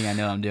 right? You think I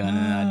know what I'm doing and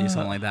then I do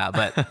something like that.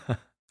 But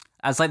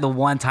that's like the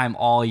one time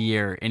all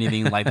year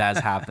anything like that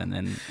has happened.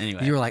 And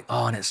anyway. You were like,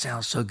 oh, and it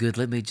sounds so good.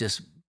 Let me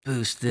just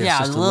boost this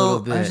just a little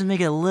bit. I just make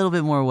it a little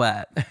bit more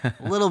wet.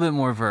 A little bit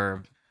more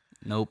verb.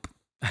 Nope.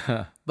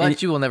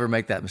 But you will never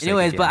make that mistake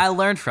anyways, again. but I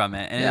learned from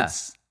it. And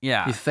it's,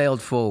 You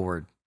failed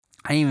forward.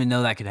 I didn't even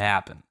know that could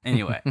happen.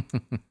 Anyway.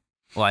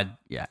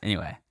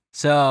 Anyway.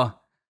 So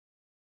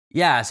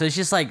it's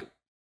just like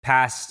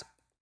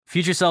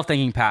future self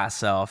thinking past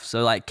self.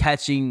 So like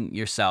catching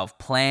yourself,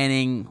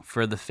 planning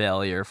for the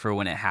failure for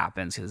when it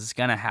happens, because it's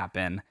going to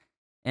happen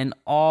in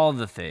all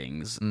the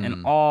things,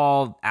 in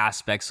all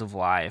aspects of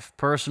life,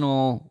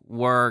 personal,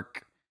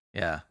 work,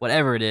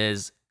 whatever it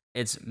is.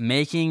 It's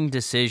making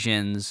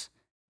decisions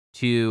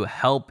to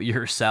help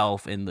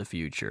yourself in the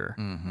future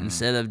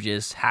instead of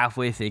just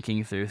halfway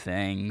thinking through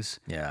things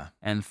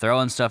and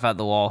throwing stuff at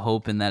the wall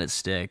hoping that it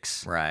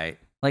sticks. Right.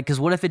 Like, because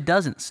what if it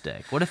doesn't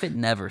stick? What if it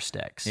never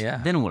sticks?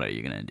 Yeah. Then what are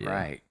you going to do?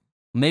 Right.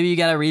 Maybe you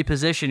got to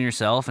reposition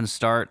yourself and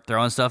start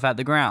throwing stuff at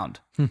the ground.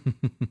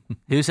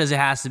 Who says it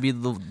has to be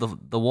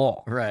the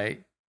wall?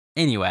 Right.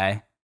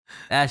 Anyway,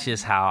 that's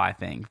just how I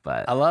think.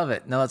 But I love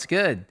it. No, it's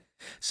good.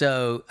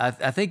 So I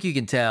think you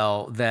can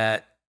tell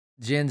that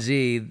Gen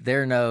Z,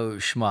 they're no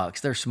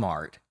schmucks. They're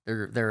smart.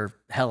 They're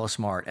hella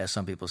smart, as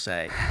some people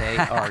say. They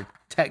are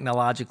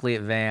technologically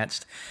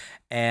advanced,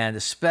 and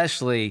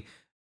especially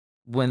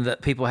when the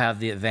people have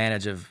the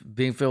advantage of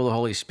being filled with the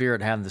Holy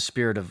Spirit, having the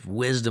spirit of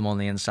wisdom on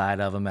the inside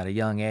of them at a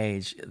young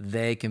age,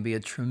 they can be a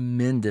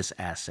tremendous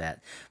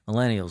asset.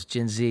 Millennials,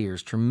 Gen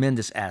Zers,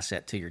 tremendous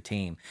asset to your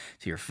team,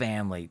 to your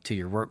family, to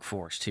your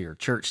workforce, to your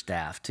church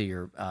staff, to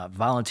your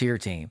volunteer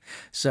team.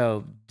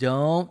 So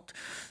don't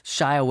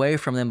shy away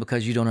from them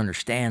because you don't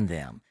understand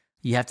them.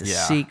 You have to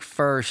seek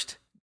first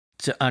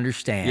to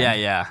understand.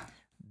 Yeah.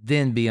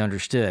 Then be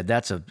understood.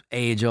 That's an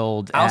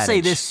age-old I'll adage.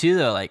 say this too,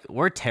 though. Like,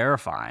 we're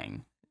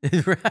terrifying.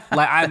 Like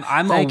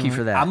I'm Thank you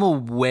for that. I'm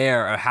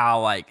aware of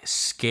how like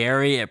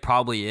scary it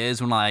probably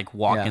is when I like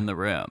walk in the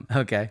room.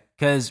 Okay.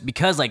 Because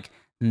like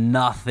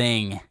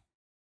nothing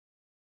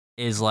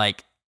is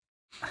like,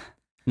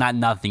 not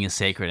nothing is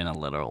sacred in a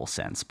literal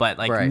sense, but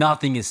like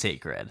nothing is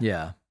sacred.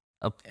 Yeah.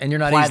 And you're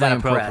not Apply easily that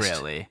impressed.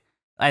 appropriately.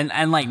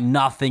 And like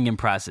nothing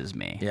impresses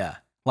me. Yeah.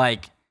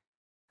 Like,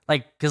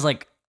 cause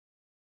like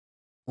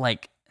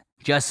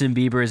Justin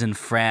Bieber is in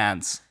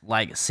France,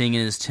 like singing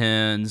his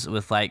tunes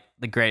with like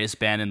the greatest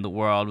band in the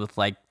world with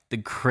like the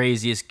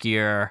craziest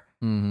gear.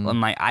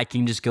 And like, I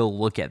can just go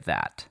look at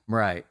that.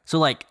 Right. So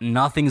like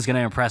nothing's going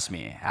to impress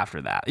me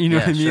after that. You know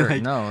what I mean? Sure.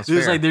 Like, No, it's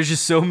there's fair. like, there's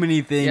just so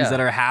many things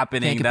that are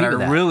happening Can't that compete are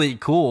with that. really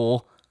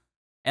cool.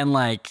 And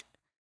like,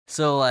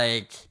 so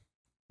like,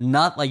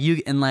 not like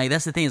you, and like,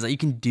 that's the thing is like, you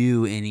can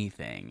do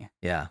anything.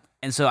 Yeah.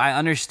 And so I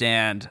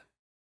understand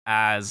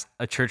as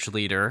a church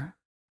leader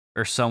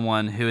or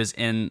someone who is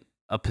in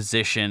a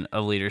position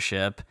of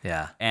leadership,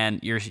 and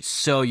you're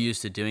so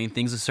used to doing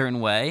things a certain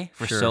way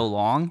for so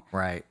long,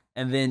 right?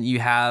 And then you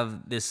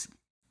have this,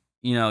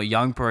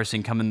 young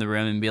person come in the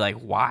room and be like,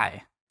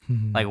 "Why?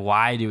 Like,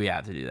 why do we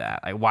have to do that?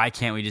 Like, why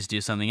can't we just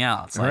do something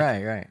else? Like,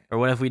 right. Or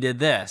what if we did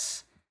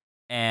this?"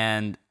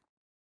 And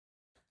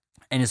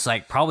it's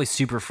like probably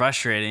super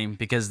frustrating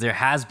because there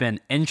has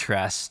been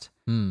interest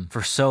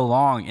for so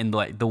long in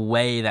the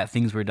way that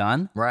things were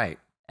done, right?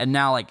 And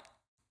now like,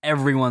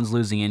 everyone's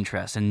losing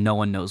interest and no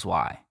one knows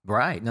why.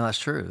 Right. No, that's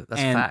true.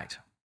 That's a fact.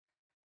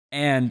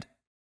 And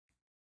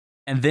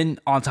then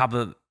on top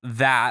of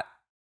that,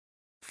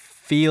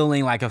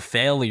 feeling like a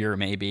failure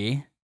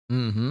maybe,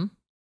 you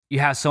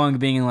have someone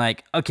being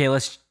like, okay,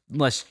 let's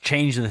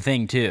change the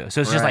thing too.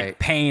 So it's just like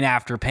pain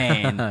after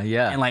pain.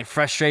 And like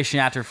frustration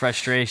after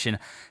frustration.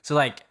 So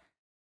like,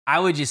 I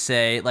would just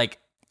say like,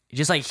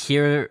 just like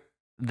hear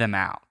them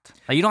out.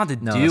 Like, you don't have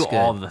to do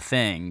all the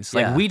things.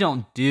 Like, we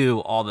don't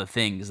do all the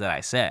things that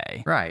I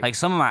say. Right. Like,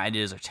 some of my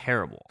ideas are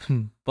terrible.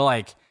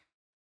 But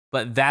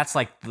that's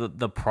like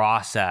the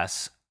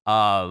process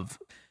of,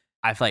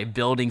 I feel like,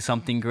 building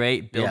something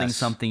great, building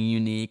something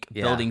unique,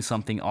 building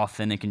something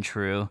authentic and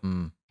true,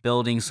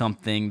 building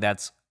something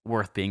that's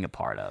worth being a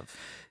part of.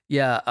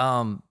 Yeah.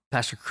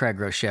 Pastor Craig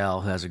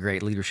Rochelle, who has a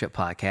great leadership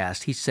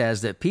podcast, he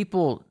says that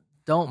people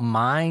don't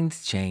mind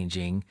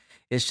changing.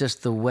 It's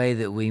just the way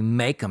that we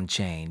make them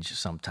change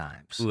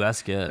sometimes. Ooh,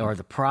 that's good. Or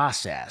the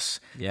process.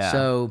 Yeah.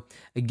 So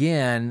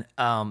again,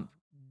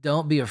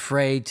 don't be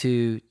afraid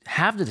to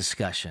have the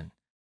discussion.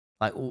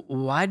 Like,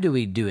 why do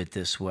we do it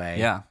this way?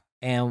 Yeah.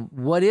 And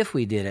what if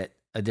we did it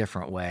a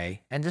different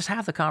way? And just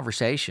have the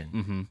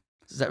conversation.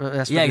 That's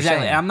what you're exactly.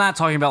 saying. And I'm not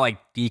talking about like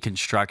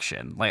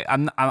deconstruction. Like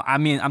I'm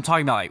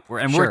talking about like,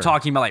 we're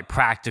talking about like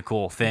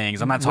practical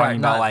things. I'm not talking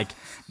about like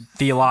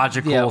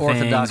theological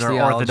things or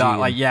orthodox.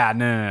 Like,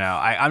 no.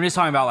 I'm just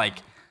talking about like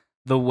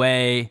the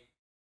way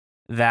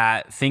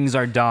that things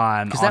are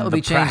done. Because that would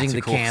be changing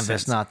the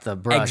canvas, not the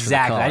brush. Exactly.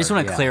 Or the color. I just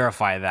want to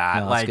clarify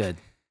that. No, like, that's good.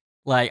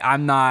 Like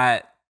I'm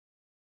not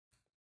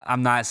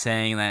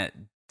saying that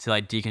to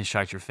like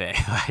deconstruct your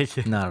faith.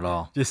 Like, not at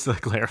all. Just to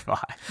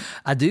clarify.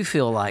 I do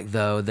feel like,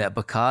 though, that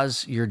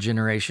because your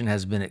generation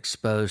has been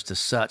exposed to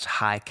such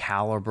high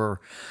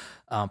caliber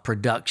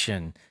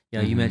production,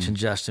 you mentioned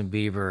Justin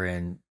Bieber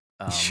and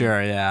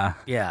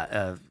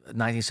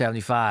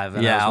 1975.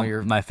 And that was one of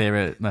your my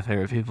favorite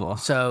people.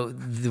 So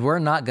we're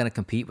not going to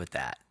compete with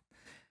that.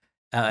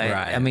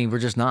 Right. I mean, we're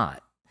just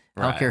not.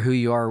 I don't Right. care who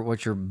you are,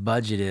 what your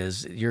budget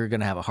is. You're going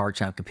to have a hard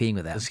time competing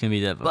with that. It's gonna be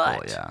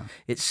difficult. But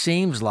it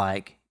seems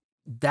like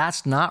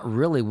that's not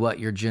really what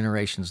your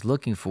generation's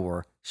looking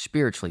for,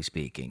 spiritually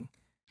speaking.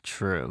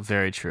 True.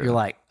 Very true. You're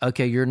like,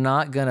 okay,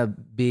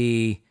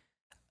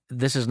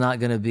 this is not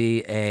going to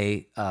be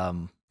a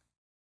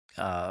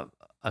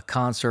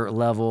concert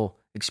level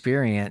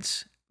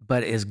experience,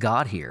 but is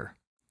God here?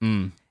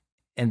 And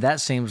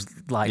that seems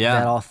like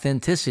that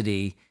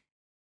authenticity,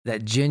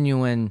 that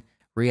genuine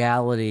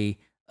reality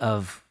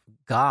of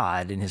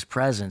God and his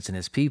presence and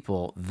his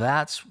people,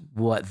 that's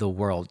what the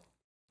world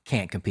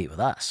can't compete with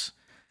us.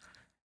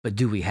 But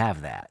do we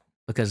have that?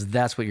 Because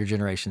that's what your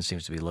generation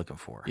seems to be looking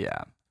for.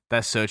 Yeah,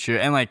 that's so true.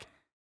 And like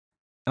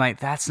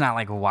that's not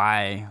like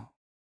why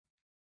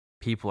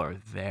people are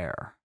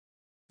there.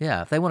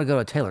 Yeah, if they want to go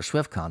to a Taylor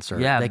Swift concert,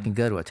 they can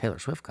go to a Taylor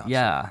Swift concert.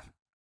 Yeah,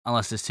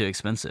 unless it's too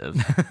expensive.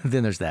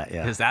 Then there's that,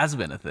 yeah. Because that's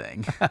been a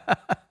thing.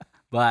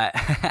 But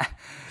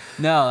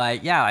no,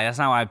 like that's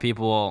not why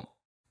people,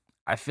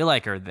 I feel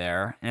like, are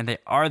there. And they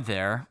are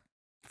there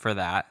for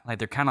that. Like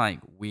they're kind of like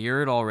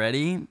weird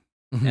already.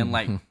 And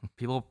like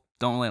people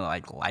don't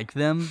really like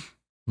them.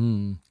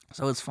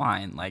 So it's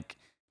fine. Like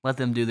let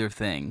them do their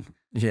thing.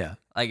 Yeah.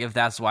 Like if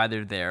that's why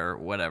they're there,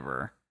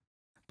 whatever.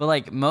 But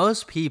like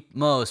most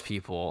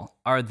people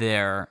are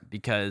there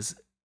because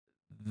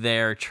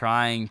they're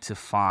trying to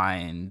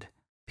find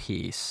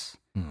peace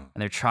and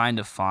they're trying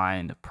to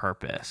find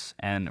purpose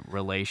and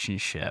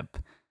relationship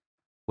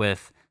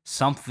with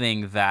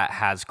something that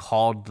has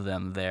called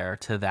them there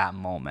to that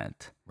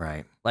moment.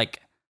 Right.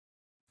 Like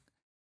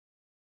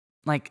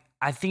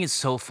I think it's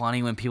so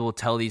funny when people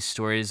tell these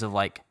stories of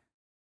like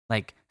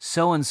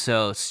so and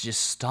so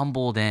just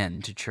stumbled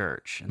into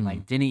church and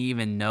like didn't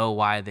even know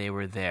why they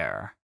were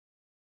there.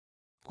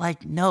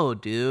 Like, no,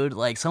 dude.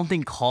 Like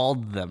something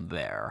called them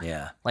there.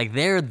 Yeah. Like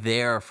they're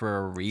there for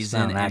a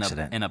reason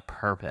and a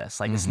purpose.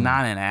 Like it's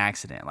not an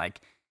accident.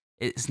 Like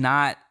it's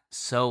not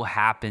so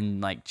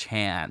happened like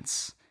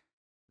chance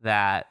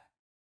that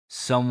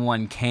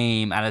someone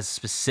came at a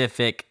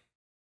specific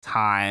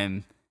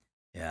time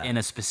in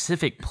a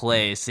specific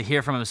place to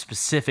hear from a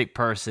specific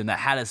person that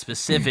had a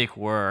specific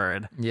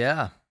word.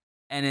 Yeah.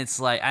 And it's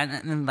like,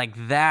 and like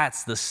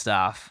that's the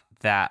stuff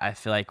that I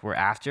feel like we're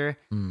after.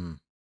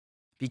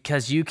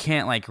 Because you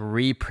can't like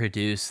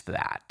reproduce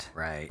that.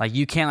 Right. Like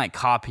you can't like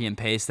copy and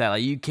paste that.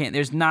 Like you can't,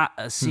 there's not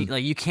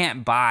like you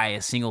can't buy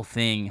a single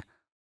thing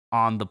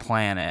on the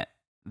planet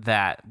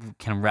that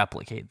can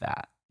replicate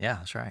that. Yeah,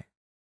 that's right.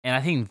 And I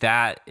think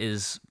that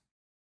is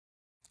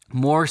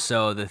more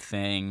so the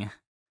thing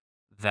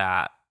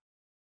that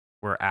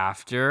we're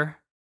after.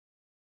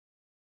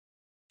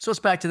 So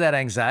it's back to that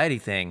anxiety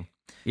thing.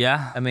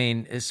 Yeah. I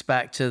mean, it's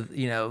back to,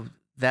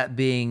 that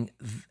being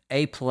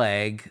a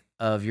plague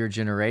of your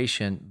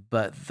generation,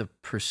 but the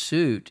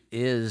pursuit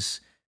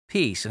is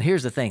peace. And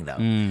here's the thing,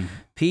 though.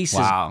 Peace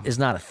is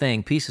not a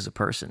thing. Peace is a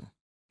person.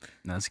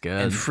 That's good.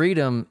 And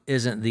freedom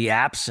isn't the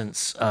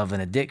absence of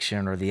an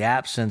addiction or the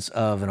absence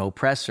of an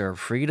oppressor.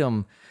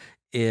 Freedom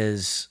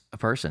is a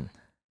person.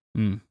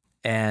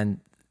 And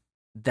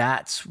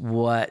that's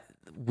what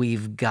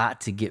we've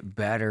got to get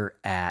better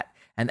at.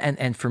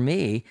 And for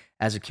me,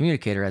 as a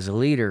communicator, as a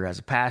leader, as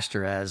a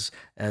pastor, as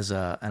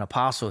an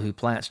apostle who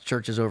plants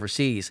churches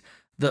overseas,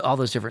 all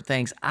those different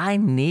things, I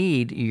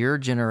need your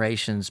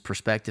generation's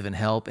perspective and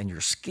help and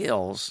your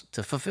skills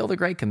to fulfill the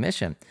Great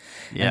Commission.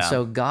 Yeah. And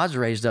so God's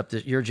raised up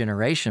your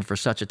generation for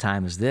such a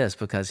time as this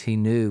because he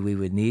knew we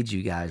would need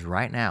you guys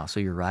right now. So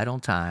you're right on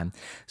time.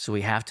 So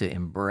we have to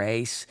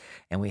embrace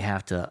and we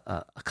have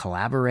to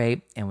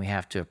collaborate and we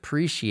have to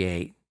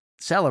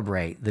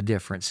celebrate the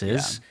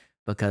differences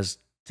because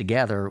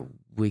together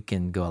we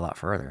can go a lot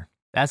further.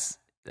 That's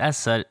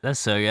so good.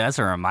 That's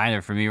a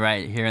reminder for me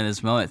right here in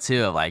this moment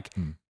too of like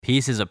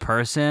peace is a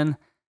person,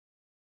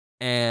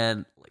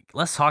 and like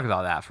let's talk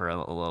about that for a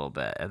little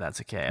bit if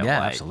that's okay. Yeah,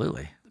 like,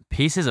 absolutely.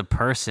 Peace is a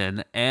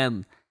person,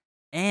 and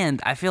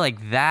I feel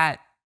like that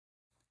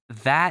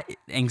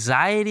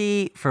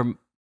anxiety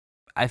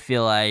I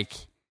feel like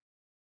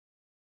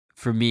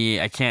for me,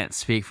 I can't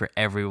speak for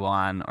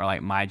everyone or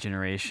like my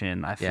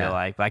generation. I feel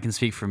like, but I can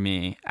speak for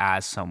me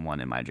as someone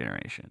in my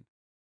generation.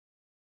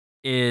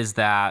 Is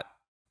that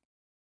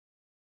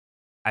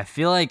I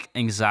feel like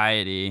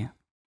anxiety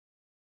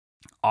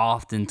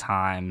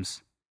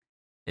oftentimes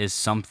is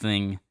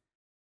something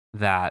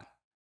that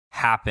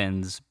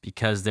happens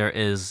because there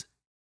is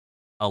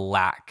a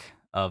lack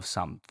of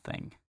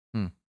something.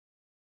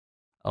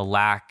 A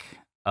lack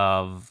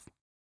of,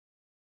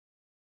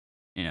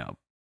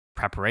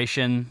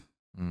 preparation.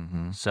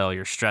 So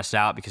you're stressed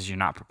out because you're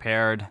not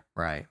prepared.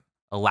 Right.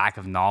 A lack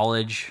of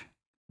knowledge,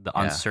 the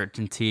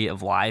uncertainty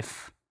of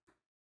life,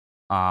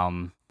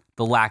 the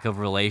lack of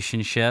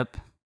relationship,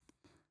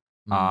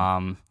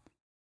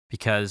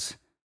 because,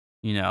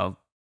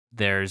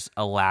 there's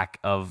a lack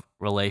of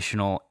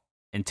relational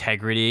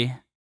integrity,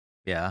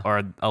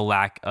 or a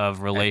lack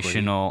of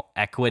relational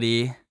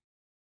equity.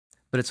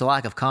 But it's a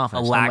lack of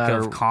confidence. A lack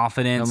of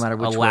confidence. No matter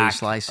which way you lack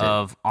slice it.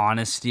 of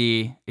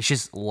honesty. It's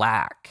just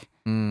lack.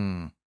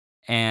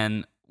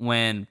 And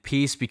when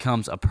peace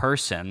becomes a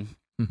person,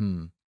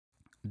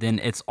 then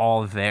it's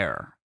all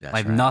there. That's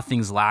like right.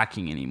 Nothing's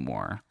lacking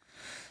anymore.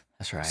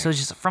 That's right. So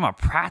just from a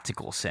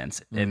practical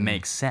sense, it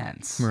makes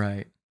sense.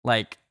 Right.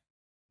 Like,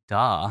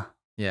 duh.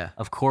 Yeah.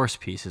 Of course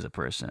peace is a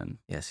person.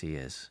 Yes, he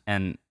is.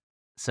 And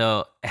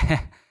so,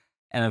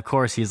 and of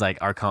course he's like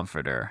our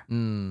comforter.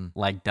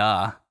 Like,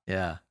 duh.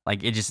 Yeah.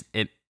 Like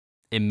it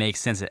makes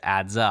sense. It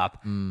adds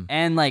up.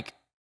 And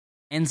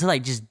so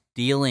just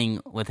dealing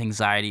with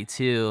anxiety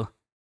too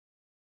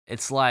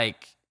it's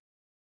like,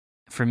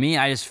 for me,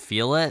 I just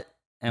feel it.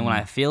 And when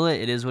I feel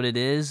it, it is what it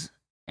is.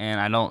 And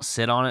I don't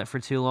sit on it for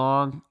too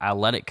long. I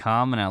let it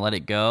come and I let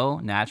it go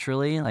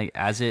naturally, like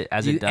as it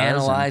does. You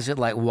analyze it,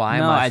 like, why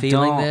am No, I I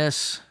feeling don't.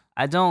 this?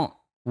 I don't.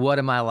 What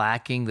am I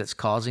lacking that's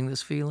causing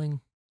this feeling?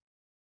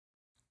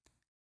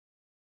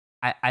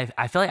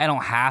 I feel like I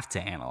don't have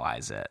to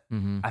analyze it.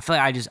 I feel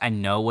like I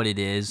know what it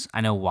is.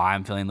 I know why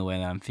I'm feeling the way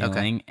that I'm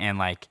feeling. And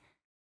like,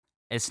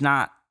 it's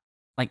not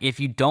like, if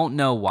you don't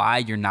know why,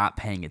 you're not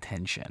paying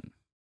attention.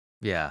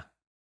 Yeah.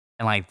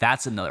 And like,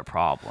 that's another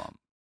problem.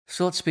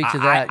 So let's speak to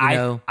that,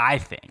 I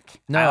think.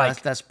 No,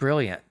 that's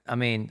brilliant. I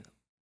mean,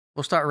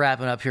 we'll start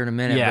wrapping up here in a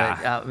minute. Yeah.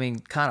 But I mean,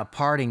 kind of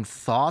parting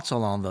thoughts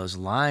along those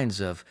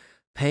lines of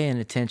paying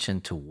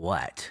attention to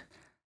what?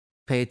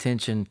 Pay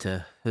attention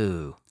to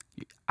who?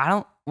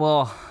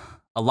 Well,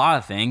 a lot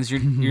of things.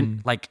 You're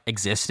like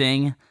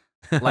existing,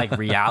 like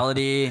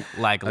reality,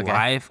 like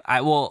life.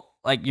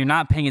 Like, you're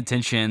not paying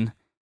attention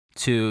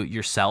to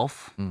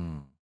yourself.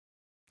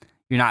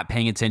 You're not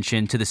paying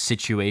attention to the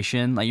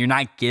situation. Like, you're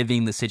not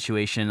giving the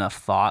situation enough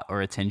thought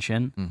or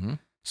attention.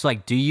 So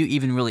like, do you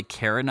even really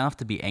care enough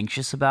to be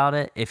anxious about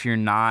it if you're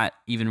not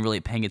even really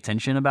paying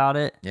attention about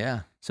it?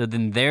 Yeah. So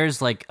then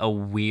there's like a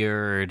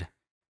weird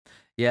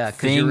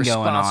because your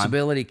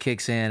responsibility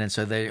kicks in, and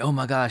so oh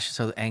my gosh,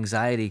 so the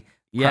anxiety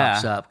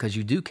crops up because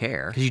you do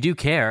care. Because you do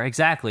care,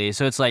 exactly.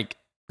 So it's like,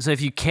 so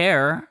if you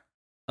care,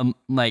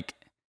 like,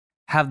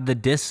 have the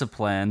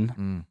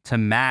discipline to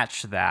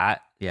match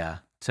that. Yeah.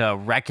 To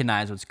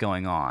recognize what's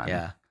going on.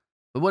 Yeah.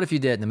 But what if you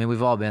didn't? I mean,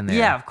 we've all been there.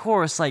 Yeah, of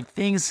course. Like,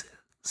 things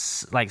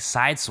like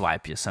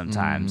sideswipe you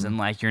sometimes, and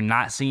like, you're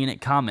not seeing it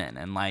coming,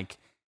 and like,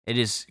 it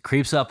just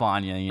creeps up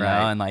on you, you know,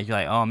 and like, you're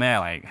like, oh man,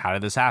 like, how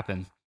did this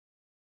happen?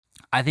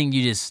 I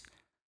just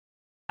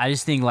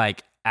think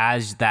like,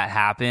 as that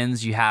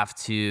happens, you have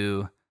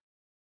to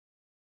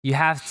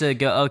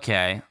go,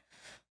 okay,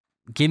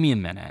 give me a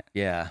minute.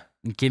 Yeah.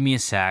 Give me a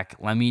sec.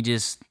 Let me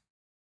just,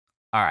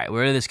 all right,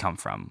 where did this come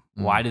from?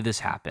 Why did this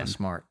happen? That's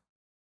smart.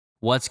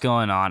 What's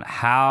going on?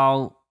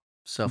 How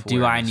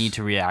do I need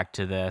to react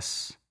to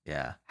this?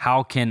 Yeah.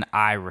 How can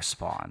I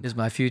respond? Is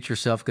my future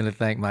self going to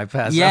thank my past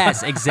self?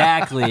 Yes,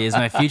 exactly. Is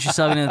my future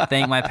self going to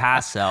thank my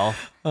past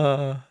self?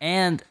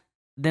 And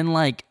then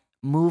like,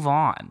 move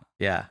on.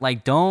 Yeah.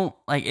 Like, don't,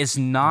 like, it's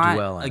not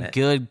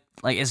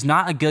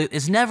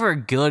it's never a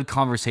good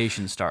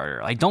conversation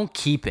starter. Like, don't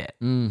keep it.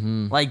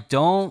 Like,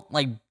 don't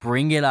like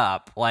bring it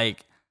up.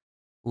 Like,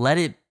 let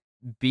it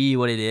be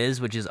what it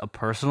is, which is a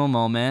personal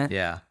moment.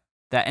 Yeah.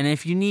 And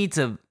if you need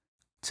to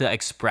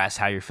express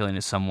how you're feeling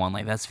to someone,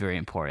 like, that's very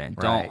important.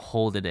 Right. Don't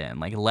hold it in.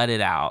 Like, let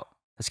it out.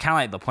 That's kind of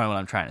like the point of what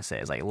I'm trying to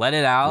say is like, let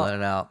it out. Let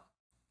it out.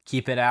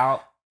 Keep it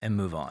out. And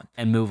move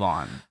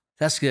on.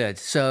 That's good.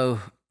 So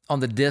on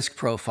the DISC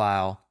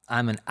profile,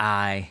 I'm an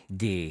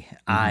ID.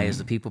 I is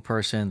the people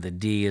person. The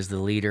D is the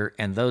leader.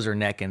 And those are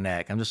neck and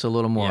neck. I'm just a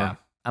little more,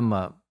 I'm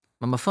a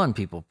fun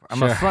people.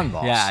 I'm a fun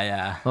boss.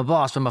 Yeah. I'm a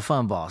boss, but I'm a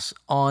fun boss.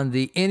 On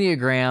the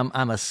Enneagram,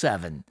 I'm a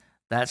 7.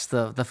 That's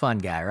the fun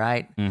guy,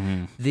 right?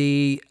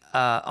 The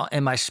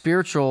in my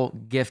spiritual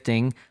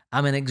gifting,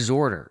 I'm an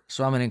exhorter,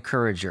 so I'm an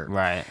encourager,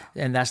 right?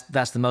 And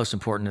that's the most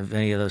important of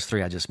any of those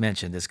three I just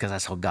mentioned. Is because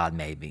that's how God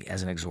made me,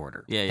 as an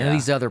exhorter. Yeah. And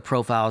these other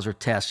profiles or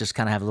tests just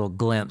kind of have a little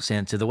glimpse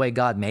into the way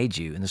God made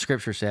you. And the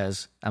Scripture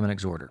says I'm an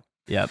exhorter.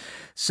 Yep.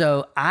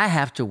 So I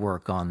have to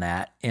work on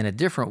that in a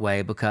different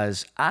way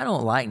because I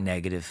don't like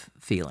negative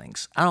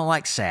feelings. I don't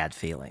like sad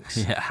feelings.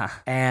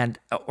 Yeah.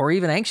 Or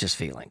even anxious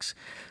feelings,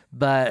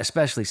 but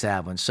especially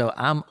sad ones. So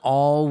I'm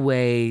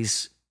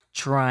always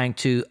trying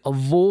to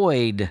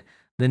avoid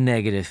the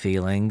negative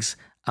feelings.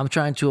 I'm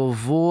trying to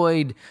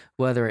avoid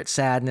whether it's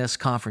sadness,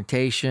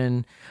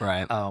 confrontation,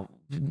 right?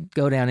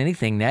 Go down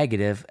anything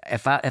negative.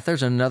 If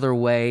there's another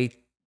way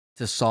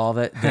to solve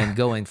it than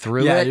going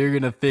through yeah, it. You're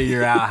going to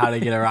figure out how to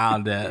get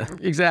around it.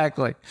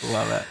 Exactly.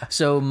 Love it.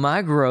 So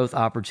my growth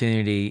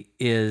opportunity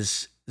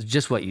is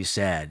just what you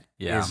said.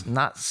 Yeah. Is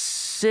not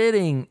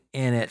sitting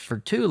in it for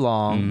too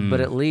long, but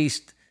at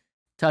least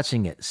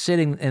touching it,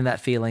 sitting in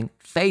that feeling,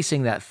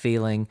 facing that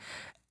feeling,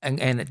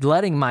 and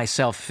letting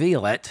myself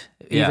feel it,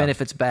 even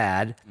if it's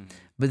bad.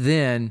 But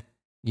then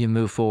you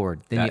move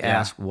forward. Then you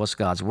ask, what's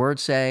God's word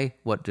say?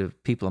 What do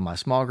people in my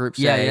small group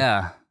say?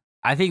 Yeah.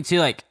 I think too,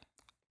 like,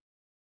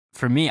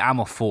 for me, I'm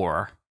a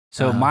 4.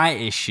 So my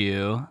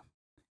issue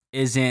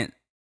isn't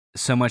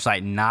so much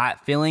like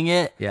not feeling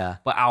it,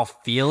 but I'll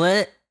feel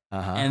it.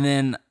 And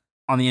then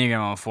on the Enneagram,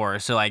 I'm a 4.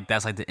 So like,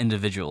 that's like the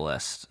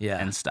individualist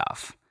and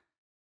stuff.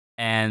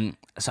 And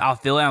so I'll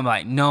feel it. I'm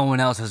like, no one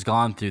else has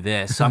gone through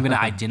this. So I'm going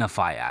to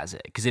identify as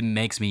it because it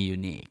makes me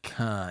unique.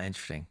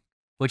 Interesting.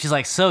 Which is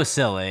like so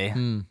silly.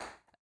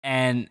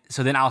 And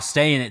so then I'll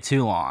stay in it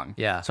too long.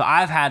 Yeah. So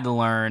I've had to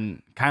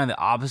learn kind of the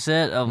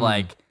opposite of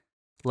like,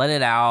 let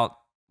it out.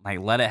 Like,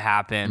 let it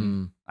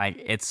happen.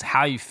 Like, it's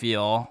how you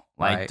feel.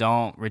 Like,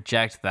 don't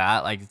reject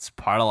that. Like, it's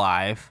part of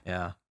life.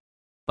 Yeah.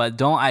 But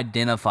don't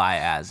identify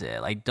as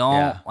it. Like,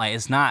 don't, like,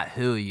 it's not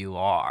who you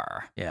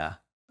are. Yeah.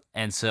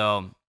 And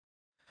so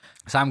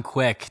So I'm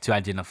quick to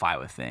identify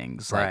with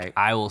things. Like Right.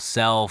 I will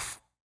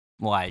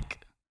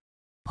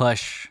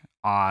push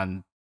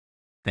on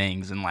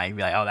things and like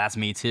be like, oh, that's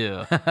me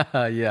too.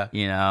 Yeah.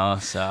 You know,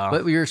 so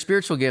But your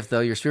spiritual gift, though,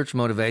 your spiritual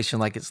motivation,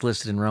 like it's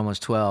listed in Romans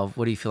 12,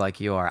 what do you feel like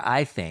you are?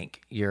 I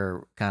think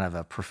you're kind of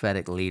a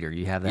prophetic leader.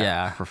 You have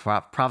that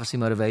prophecy,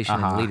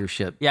 motivation, and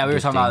leadership. Yeah, we were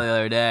talking about it gifting. the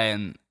other day,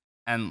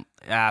 and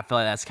yeah, I feel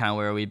like that's kind of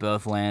where we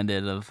both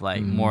landed of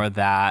like more of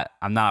that.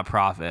 I'm not a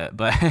prophet,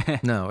 but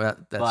No,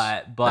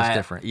 that's that's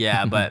different.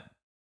 Yeah, but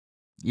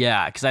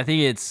yeah, because I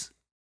think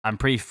I'm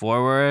pretty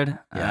forward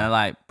and I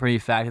like pretty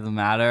fact of the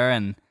matter,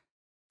 and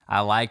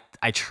I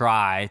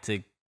try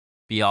to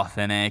be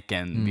authentic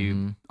and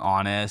be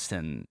honest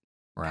and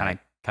kind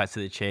of cut to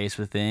the chase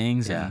with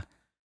things. Yeah.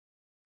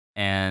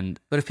 And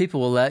But if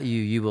people will let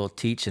you, you will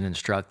teach and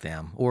instruct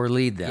them or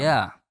lead them.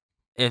 yeah,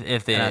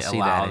 if they And I see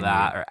allow that in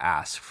that you. or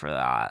ask for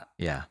that.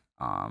 Yeah.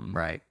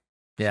 Right.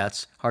 Yeah,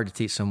 it's hard to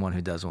teach someone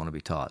who doesn't want to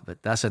be taught,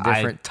 but that's a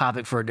different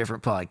topic for a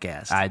different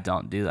podcast. I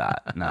don't do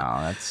that. No,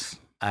 that's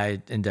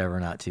I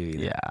endeavor not to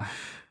either. yeah.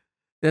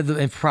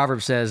 And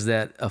Proverbs says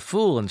that a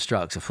fool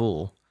instructs a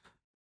fool.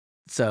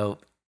 So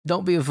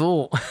don't be a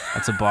fool,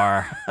 That's a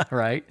bar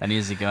right? that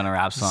needs to go in a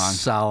rap song.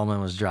 Solomon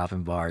was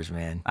dropping bars,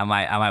 man. I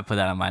might put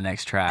that on my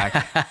next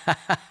track.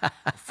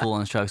 Fool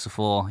instructs a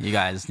fool. You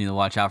guys need to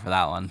watch out for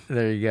that one.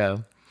 There you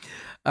go.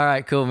 All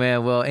right, cool,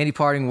 man. Well, any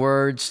parting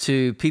words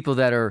to people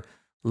that are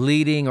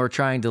leading or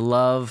trying to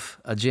love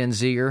a Gen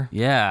Zer?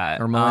 Yeah.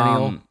 Or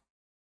millennial?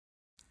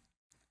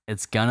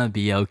 It's gonna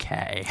be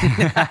okay.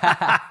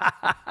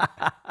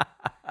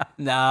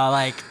 No,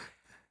 like,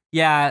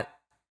 yeah,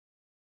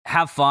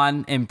 have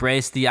fun,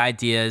 embrace the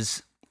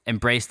ideas,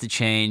 embrace the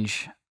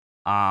change.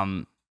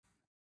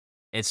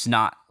 It's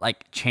not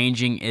like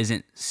changing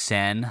isn't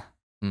sin.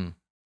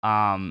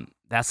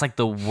 That's like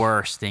the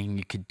worst thing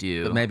you could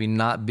do. But maybe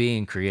not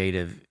being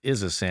creative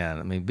is a sin.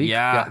 I mean,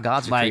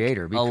 God's a like,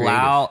 creator. Be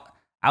creative.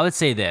 I would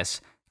say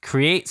this: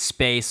 create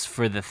space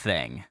for the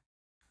thing.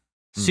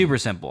 Super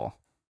simple,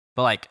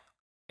 but like,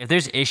 if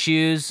there's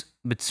issues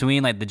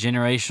between like the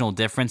generational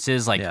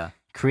differences, like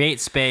create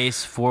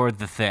space for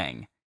the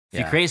thing. If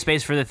you create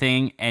space for the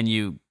thing and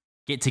you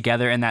get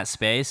together in that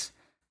space,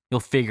 you'll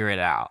figure it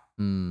out.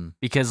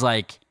 Because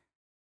like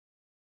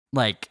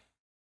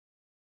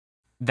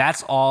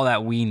that's all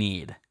that we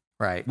need.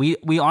 Right.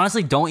 We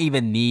honestly don't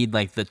even need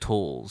like the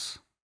tools.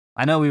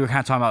 I know we were kind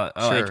of talking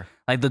about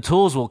like the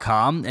tools will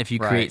come if you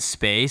create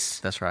space.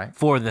 That's right.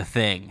 For the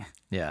thing.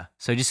 Yeah.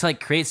 So just like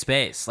create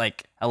space,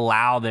 like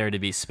allow there to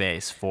be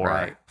space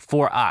for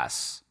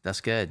us.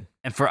 That's good.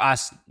 And for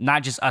us,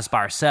 not just us by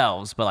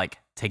ourselves, but like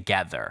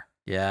together.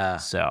 Yeah.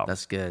 So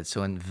that's good.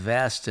 So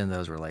invest in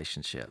those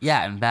relationships.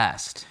 Yeah,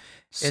 invest.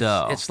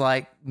 So It's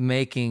like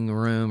making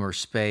room or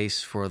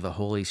space for the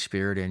Holy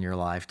Spirit in your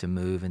life to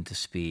move and to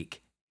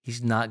speak.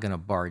 He's not going to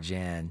barge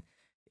in,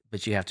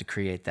 but you have to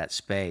create that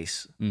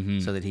space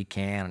so that he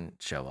can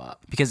show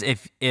up. Because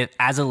if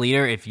as a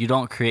leader, if you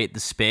don't create the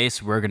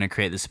space, we're going to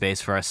create the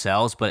space for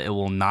ourselves, but it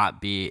will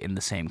not be in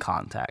the same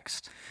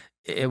context.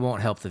 It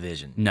won't help the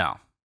vision. No.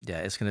 Yeah,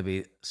 it's going to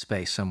be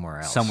space somewhere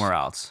else. Somewhere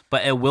else.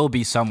 But it will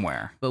be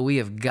somewhere. But we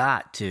have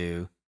got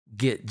to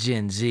get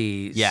Gen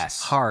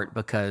Z's heart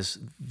because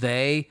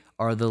they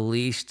are the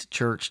least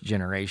church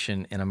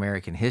generation in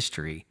American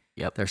history.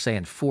 Yep. They're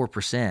saying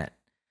 4%.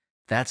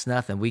 That's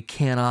nothing. We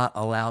cannot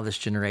allow this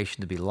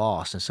generation to be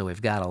lost. And so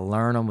we've got to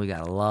learn them. We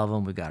got to love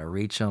them. We got to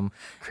reach them.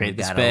 Create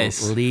the space.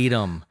 space. Lead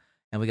them.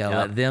 And we got to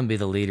let them be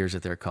the leaders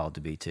that they're called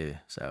to be too.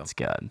 So it's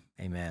good.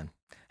 Amen.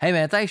 Hey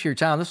man, thanks for your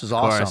time. This was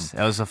awesome. Of course.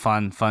 It was a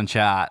fun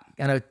chat.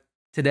 I know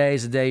today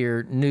is the day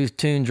your new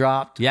tune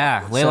dropped.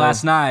 Yeah, late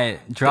last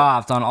night,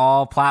 dropped on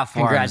all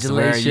platforms.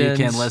 Congratulations. Where you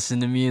can listen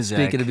to music.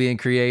 Speaking of being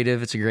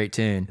creative, it's a great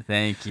tune.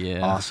 Thank you.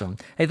 Awesome.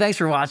 Hey, thanks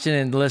for watching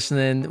and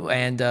listening,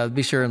 and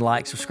be sure and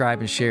like, subscribe,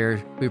 and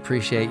share. We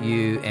appreciate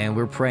you, and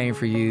we're praying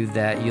for you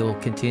that you'll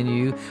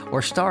continue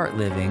or start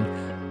living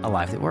a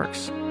life that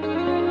works.